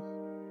many do.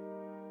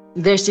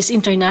 There's this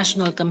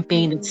international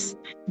campaign that's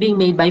being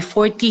made by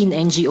 14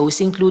 NGOs,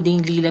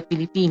 including Lila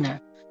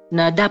Filipina,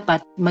 na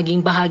dapat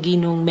maging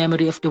bahagi ng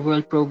Memory of the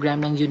World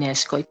program ng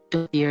UNESCO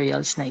itong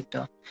materials na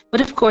ito.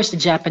 But of course, the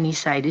Japanese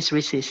side is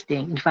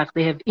resisting. In fact,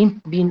 they have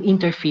been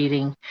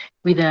interfering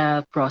with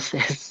the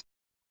process.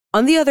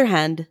 On the other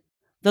hand,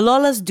 the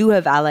Lolas do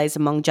have allies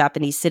among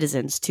Japanese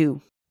citizens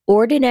too.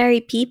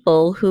 Ordinary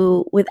people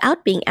who,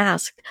 without being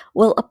asked,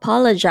 will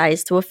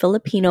apologize to a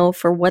Filipino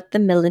for what the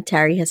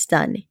military has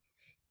done,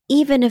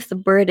 even if the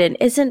burden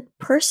isn't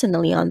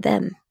personally on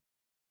them.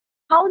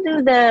 How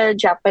do the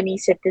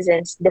Japanese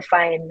citizens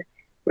define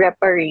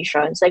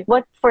reparations? Like,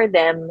 what for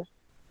them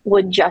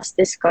would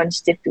justice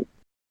constitute?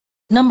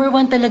 Number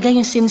one talaga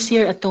yung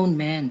sincere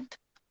atonement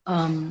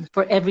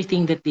for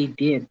everything that they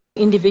did.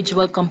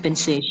 Individual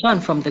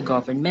compensation from the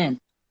government.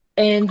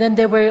 And then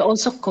there were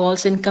also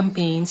calls and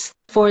campaigns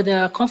for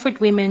the comfort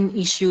women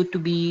issue to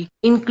be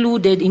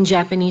included in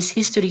Japanese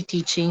history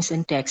teachings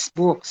and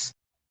textbooks.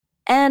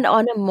 And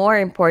on a more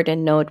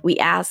important note, we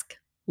ask,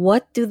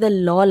 what do the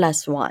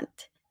Lolas want?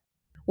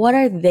 What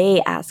are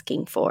they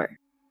asking for?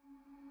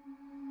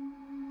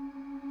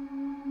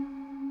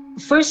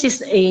 First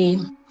is a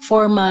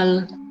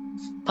formal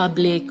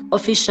public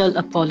official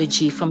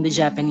apology from the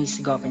Japanese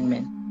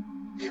government.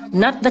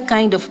 Not the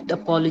kind of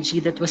apology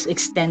that was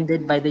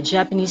extended by the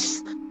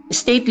Japanese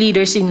state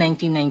leaders in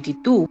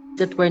 1992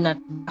 that were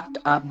not backed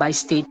up by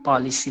state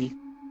policy,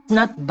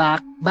 not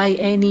backed by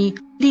any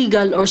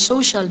legal or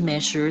social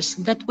measures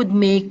that would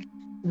make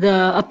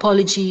the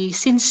apology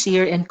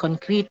sincere and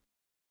concrete.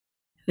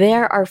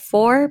 There are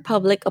 4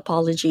 public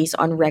apologies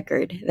on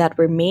record that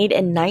were made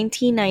in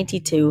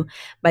 1992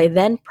 by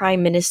then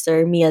Prime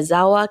Minister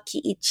Miyazawa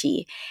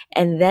Kiichi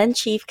and then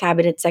Chief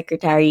Cabinet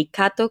Secretary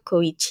Kato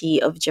Koichi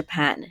of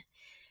Japan.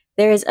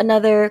 There is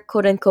another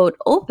quote-unquote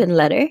open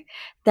letter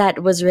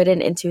that was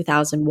written in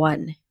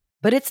 2001.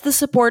 But it's the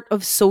support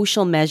of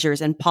social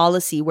measures and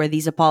policy where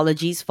these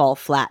apologies fall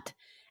flat,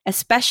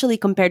 especially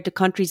compared to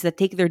countries that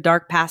take their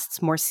dark pasts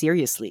more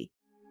seriously.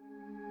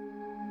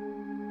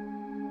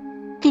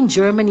 In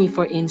Germany,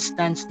 for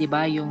instance, di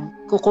ba, yung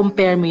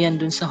kukompare mo yan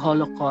dun sa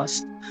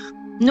Holocaust,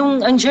 nung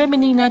ang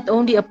Germany not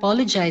only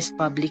apologized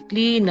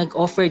publicly,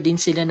 nag-offer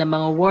din sila ng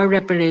mga war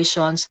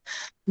reparations,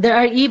 there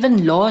are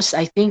even laws,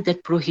 I think,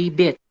 that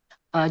prohibit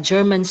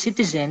German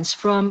citizens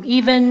from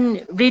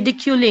even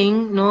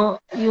ridiculing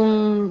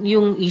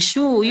yung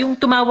issue. Yung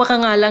tumawa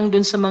ka nga lang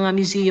dun sa mga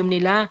museum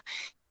nila,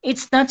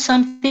 it's not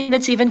something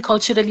that's even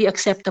culturally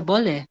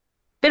acceptable eh.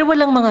 Pero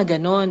walang mga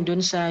ganon dun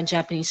sa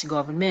Japanese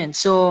government.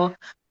 So,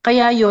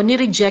 kaya yun,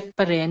 ni-reject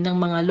pa rin ng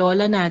mga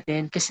lola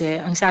natin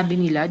kasi ang sabi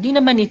nila, di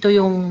naman ito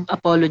yung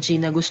apology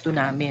na gusto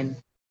namin.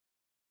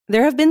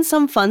 There have been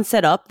some funds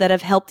set up that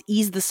have helped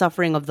ease the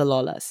suffering of the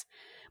Lolas,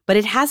 but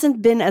it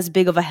hasn't been as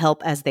big of a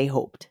help as they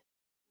hoped.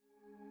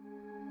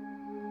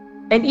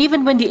 And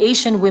even when the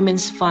Asian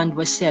Women's Fund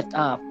was set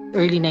up,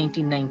 early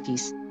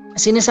 1990s,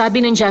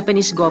 sinasabi ng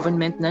Japanese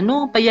government na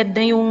no, payad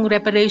na yung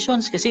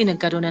reparations kasi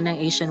nagkaroon na ng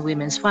Asian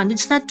Women's Fund.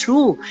 It's not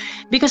true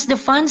because the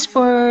funds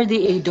for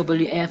the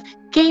AWF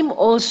came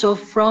also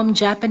from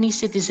Japanese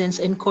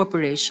citizens and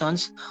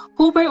corporations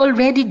who were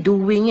already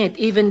doing it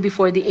even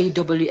before the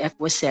AWF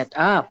was set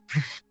up.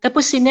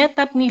 Tapos sinet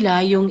up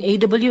nila yung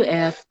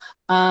AWF,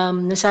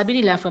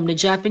 nasabi nila from the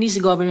Japanese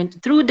government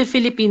through the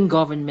Philippine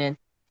government,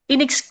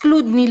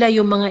 in-exclude nila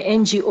yung mga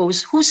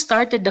NGOs who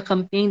started the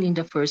campaign in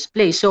the first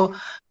place. So,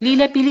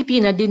 Lila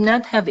Filipina did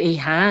not have a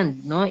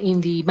hand in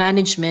the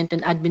management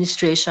and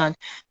administration.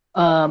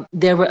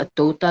 There were a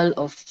total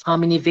of how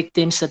many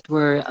victims that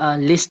were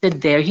listed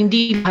there.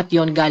 Hindi lahat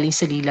yon galing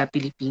sa Lila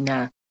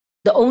Filipina.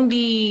 The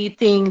only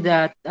thing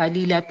that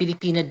Lila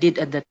Filipina did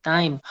at that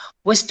time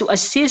was to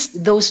assist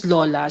those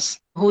lolas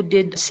who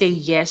did say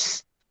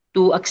yes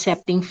to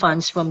accepting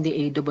funds from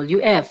the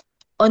AWF.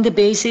 On the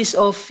basis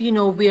of,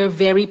 we are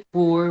very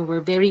poor,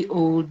 we're very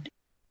old,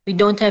 we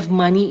don't have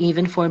money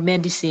even for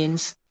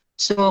medicines.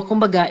 So,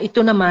 kumbaga,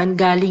 ito naman,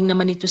 galing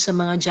naman ito sa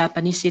mga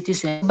Japanese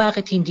citizens,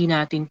 bakit hindi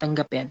natin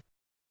tanggapin?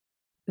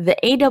 The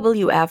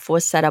AWF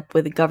was set up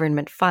with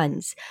government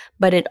funds,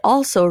 but it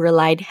also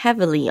relied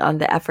heavily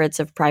on the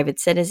efforts of private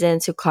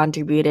citizens who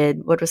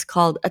contributed what was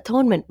called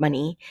atonement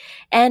money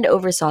and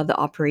oversaw the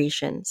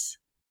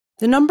operations.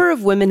 The number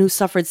of women who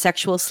suffered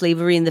sexual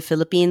slavery in the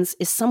Philippines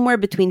is somewhere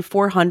between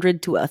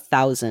 400 to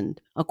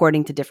 1,000,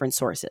 according to different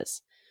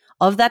sources.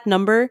 Of that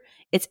number,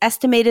 it's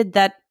estimated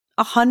that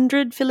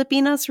 100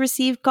 Filipinas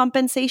received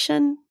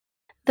compensation.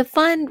 The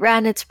fund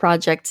ran its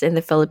projects in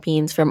the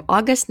Philippines from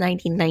August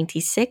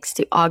 1996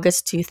 to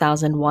August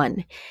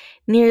 2001.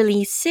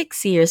 Nearly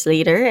 6 years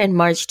later, in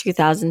March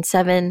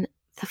 2007,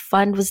 the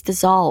fund was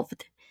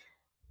dissolved.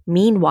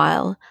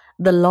 Meanwhile,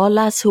 the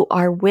Lolas who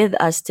are with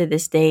us to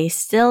this day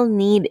still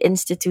need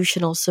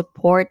institutional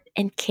support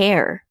and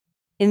care.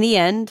 In the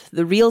end,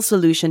 the real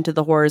solution to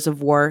the horrors of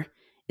war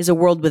is a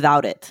world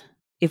without it,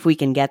 if we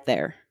can get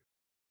there.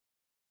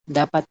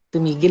 Dapat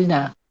tumigil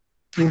na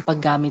yung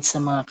paggamit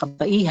sa mga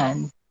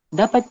kabaihan.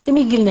 Dapat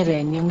tumigil na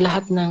rin yung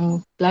lahat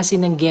ng klase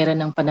ng gera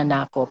ng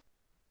pananakop.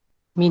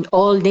 I mean,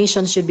 all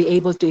nations should be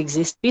able to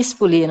exist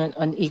peacefully and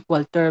on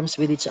equal terms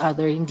with each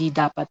other. Hindi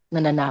dapat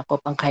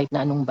nananakop ang kahit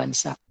na anong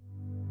bansa.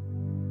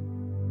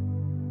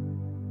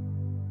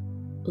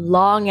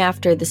 Long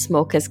after the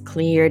smoke has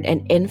cleared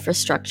and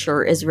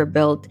infrastructure is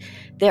rebuilt,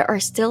 there are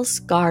still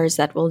scars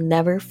that will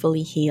never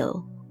fully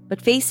heal.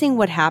 But facing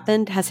what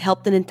happened has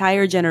helped an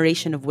entire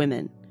generation of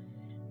women.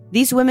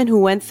 These women who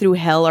went through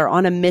hell are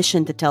on a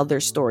mission to tell their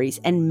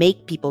stories and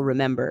make people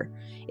remember.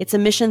 It's a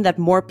mission that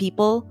more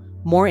people,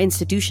 more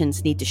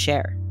institutions need to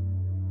share.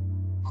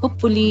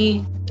 Hopefully,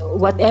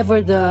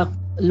 whatever the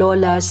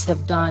Lolas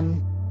have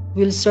done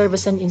will serve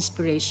as an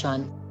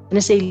inspiration and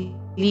as a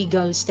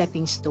legal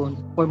stepping stone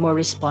for more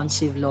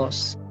responsive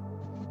laws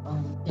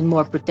and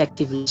more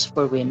protective laws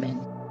for women.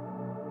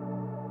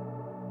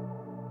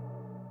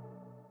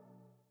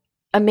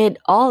 Amid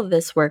all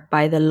this work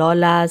by the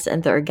Lolas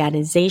and the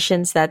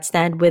organizations that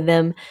stand with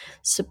them,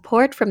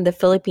 support from the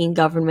Philippine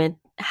government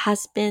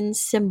has been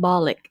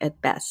symbolic at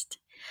best.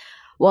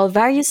 While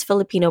various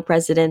Filipino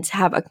presidents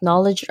have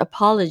acknowledged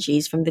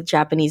apologies from the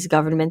Japanese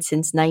government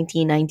since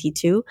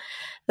 1992,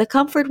 the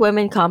Comfort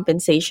Women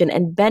Compensation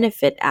and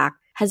Benefit Act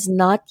has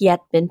not yet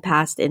been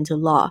passed into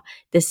law,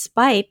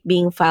 despite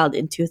being filed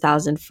in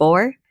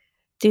 2004,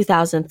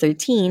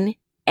 2013,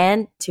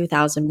 and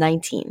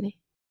 2019.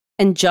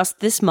 And just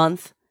this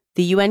month,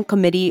 the UN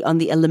Committee on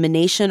the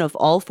Elimination of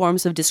All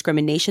Forms of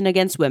Discrimination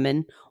Against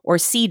Women, or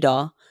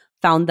CEDAW,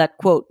 found that,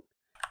 quote,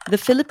 the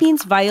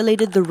Philippines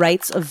violated the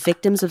rights of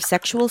victims of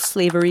sexual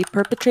slavery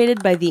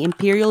perpetrated by the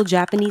Imperial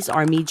Japanese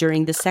Army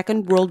during the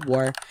Second World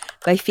War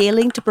by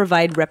failing to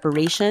provide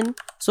reparation,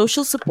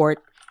 social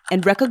support,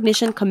 and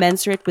recognition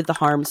commensurate with the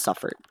harm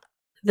suffered.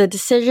 The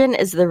decision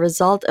is the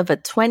result of a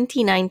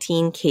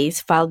 2019 case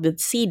filed with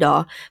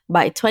CEDAW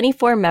by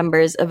 24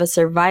 members of a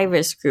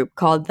survivors group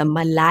called the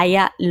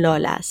Malaya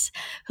Lolas,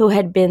 who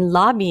had been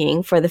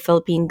lobbying for the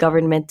Philippine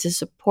government to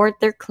support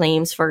their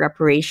claims for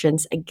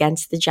reparations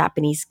against the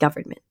Japanese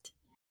government.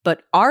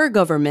 But our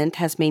government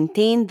has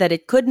maintained that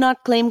it could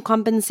not claim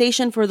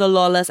compensation for the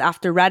Lolas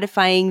after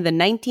ratifying the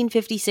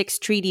 1956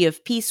 Treaty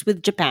of Peace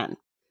with Japan.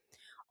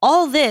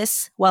 All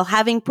this while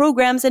having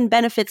programs and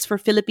benefits for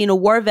Filipino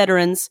war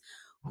veterans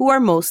who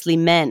are mostly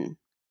men.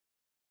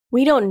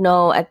 We don't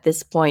know at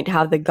this point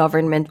how the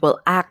government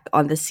will act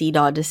on the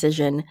CEDAW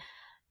decision,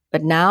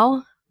 but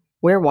now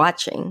we're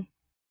watching.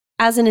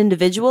 As an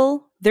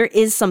individual, there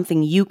is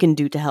something you can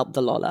do to help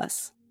the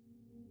Lolas.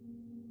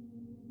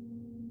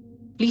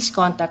 Please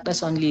contact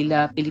us on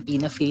Lila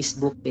Filipina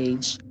Facebook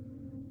page.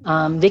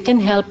 They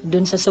can help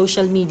dun sa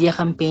social media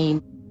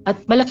campaign. At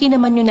malaki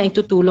naman yun na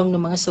itutulong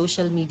ng mga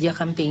social media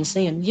campaigns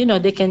na yun. You know,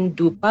 they can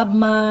do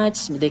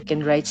pubmats, they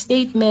can write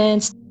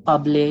statements,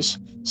 publish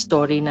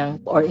story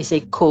or is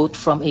a quote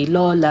from a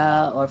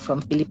Lola or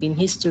from Philippine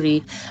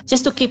history,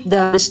 just to keep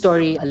the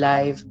story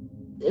alive.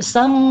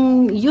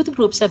 Some youth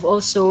groups have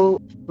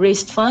also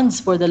raised funds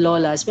for the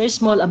Lolas, very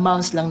small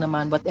amounts lang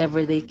naman,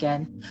 whatever they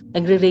can.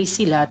 Nagre-raise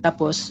sila,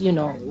 tapos, you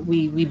know,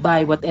 we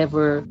buy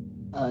whatever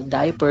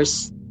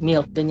diapers,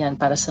 milk, ganyan,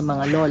 para sa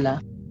mga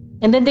Lola.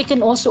 And then they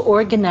can also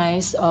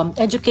organize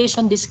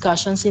education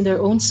discussions in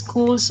their own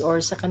schools or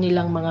sa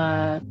kanilang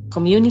mga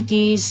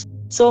communities.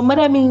 So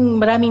maraming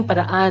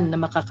paraan na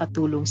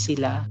makakatulong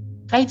sila.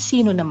 Kahit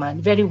sino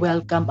naman, very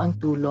welcome ang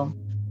tulong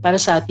para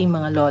sa ating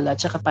mga Lola at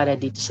saka para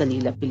dito sa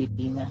Lila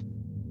Filipina.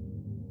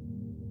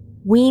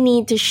 We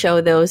need to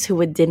show those who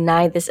would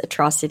deny this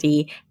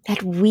atrocity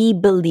that we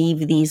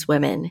believe these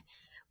women.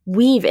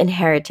 We've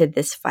inherited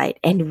this fight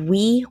and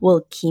we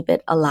will keep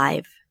it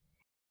alive.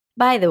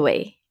 By the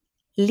way,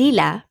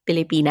 Lila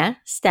Filipina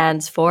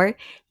stands for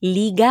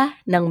Liga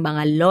ng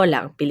Mga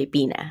Lolang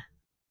Pilipina.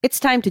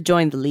 It's time to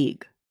join the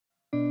league.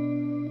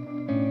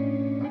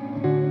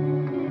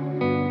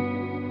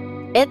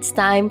 It's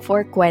time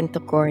for Cuento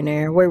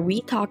Corner, where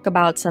we talk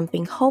about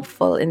something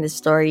hopeful in the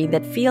story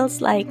that feels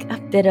like a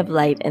bit of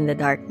light in the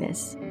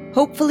darkness.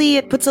 Hopefully,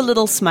 it puts a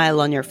little smile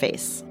on your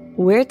face.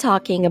 We're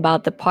talking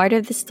about the part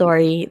of the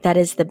story that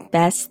is the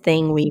best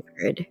thing we've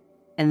heard.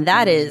 And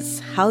that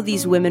is how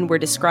these women were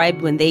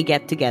described when they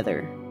get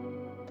together.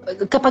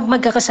 Kapag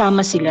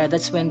magkakasama sila,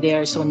 that's when they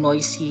are so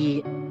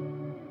noisy.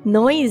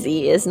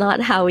 Noisy is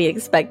not how we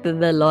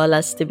expected the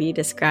Lolas to be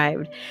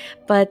described,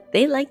 but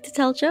they like to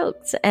tell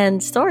jokes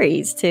and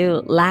stories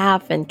to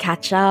laugh and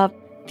catch up.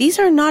 These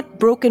are not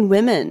broken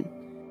women.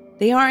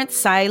 They aren't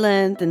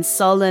silent and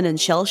sullen and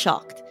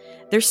shell-shocked.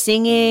 They're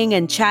singing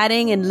and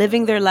chatting and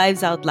living their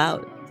lives out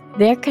loud.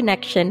 Their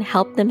connection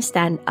helped them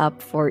stand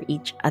up for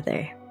each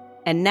other.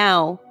 And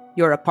now,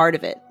 you're a part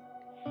of it.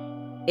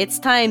 It's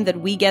time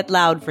that we get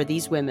loud for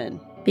these women.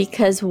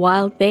 Because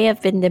while they have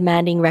been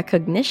demanding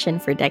recognition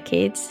for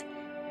decades,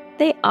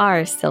 they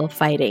are still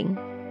fighting.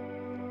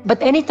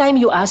 But anytime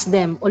you ask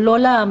them, "O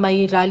Lola,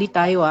 may rally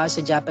tayo sa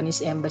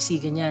Japanese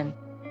Embassy," ganyan.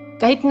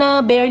 Kahit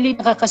na barely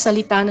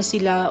nakakasalita na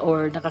sila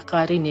or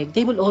nakakarinig,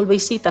 they will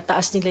always say,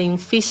 tataas nila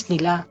yung fist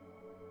nila.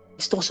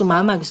 Gusto ko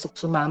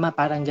sumama,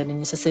 parang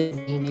ganun yung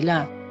sasabihin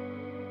nila.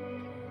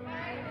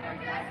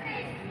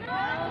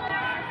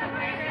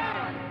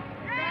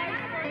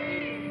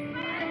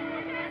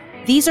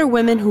 These are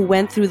women who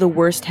went through the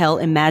worst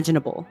hell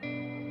imaginable.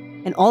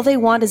 And all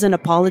they want is an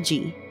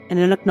apology and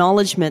an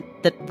acknowledgement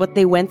that what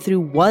they went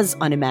through was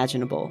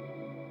unimaginable.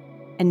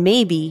 And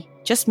maybe,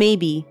 just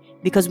maybe,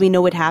 because we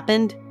know it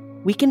happened,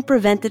 we can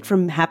prevent it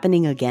from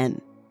happening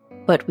again.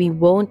 But we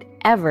won't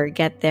ever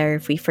get there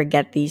if we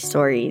forget these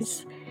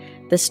stories.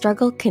 The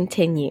struggle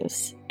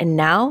continues, and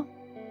now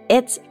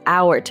it's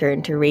our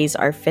turn to raise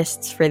our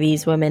fists for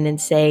these women and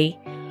say,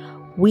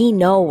 we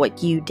know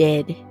what you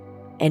did,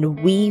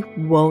 and we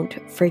won't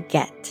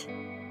forget.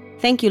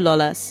 Thank you,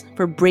 Lolas,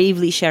 for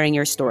bravely sharing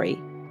your story.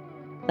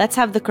 Let's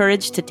have the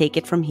courage to take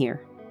it from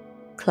here.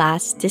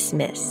 Class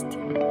dismissed.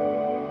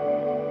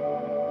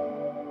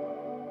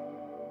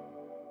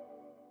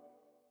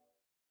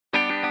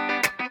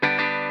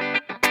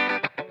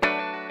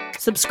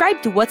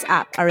 Subscribe to What's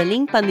Up,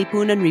 Araling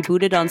Panlipunan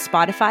Rebooted on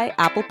Spotify,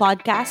 Apple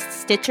Podcasts,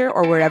 Stitcher,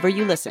 or wherever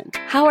you listen.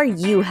 How are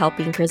you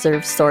helping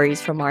preserve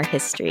stories from our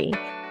history?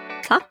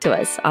 Talk to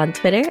us on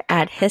Twitter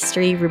at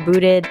History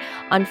Rebooted,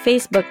 on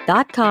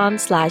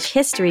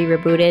Facebook.com/History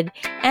Rebooted,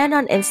 and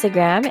on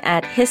Instagram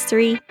at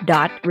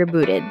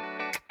history.rebooted.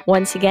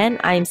 Once again,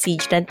 I'm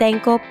Siege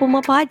Dantenko,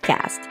 Puma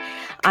Podcast.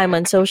 I'm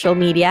on social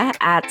media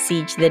at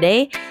Siege the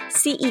Day,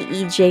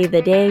 CEEJ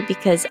the Day,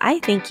 because I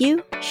think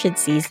you should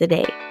seize the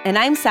day. And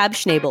I'm Sab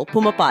Schnabel,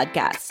 Puma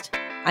Podcast.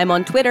 I'm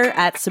on Twitter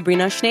at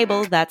Sabrina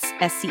Schnabel, that's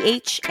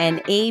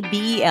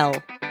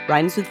SCHNABEL,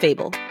 rhymes with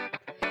fable.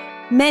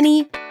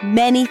 Many,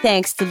 many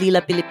thanks to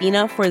Lila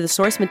Filipina for the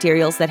source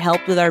materials that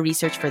helped with our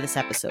research for this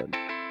episode.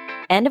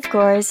 And of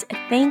course,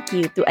 thank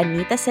you to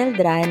Anita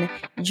Celdran,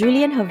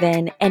 Julian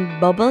Joven,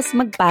 and Bubbles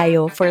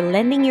Magpayo for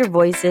lending your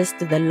voices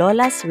to the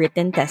Lolas'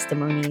 written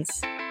testimonies.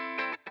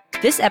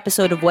 This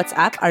episode of What's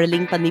Up,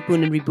 Araling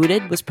Panlipunan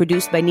Rebooted was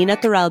produced by Nina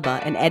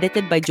Toralba and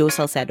edited by Joe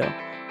Salcedo.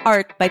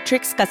 Art by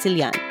Trix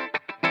Casilian.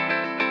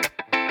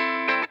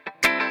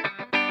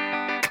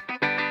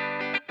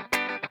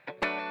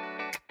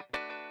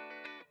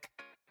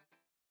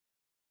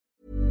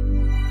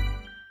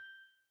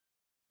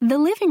 The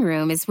living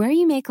room is where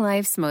you make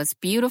life's most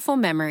beautiful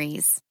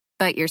memories.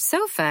 But your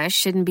sofa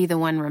shouldn't be the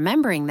one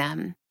remembering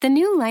them. The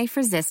new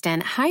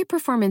life-resistant,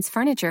 high-performance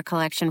furniture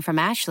collection from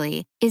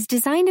Ashley is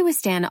designed to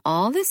withstand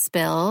all the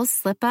spills,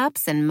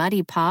 slip-ups, and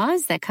muddy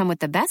paws that come with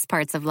the best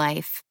parts of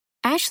life.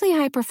 Ashley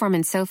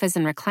high-performance sofas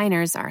and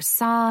recliners are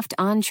soft,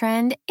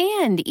 on-trend,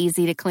 and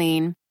easy to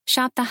clean.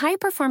 Shop the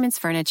high-performance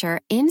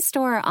furniture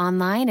in-store or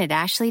online at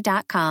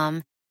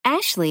ashley.com.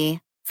 Ashley,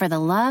 for the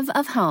love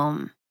of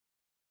home.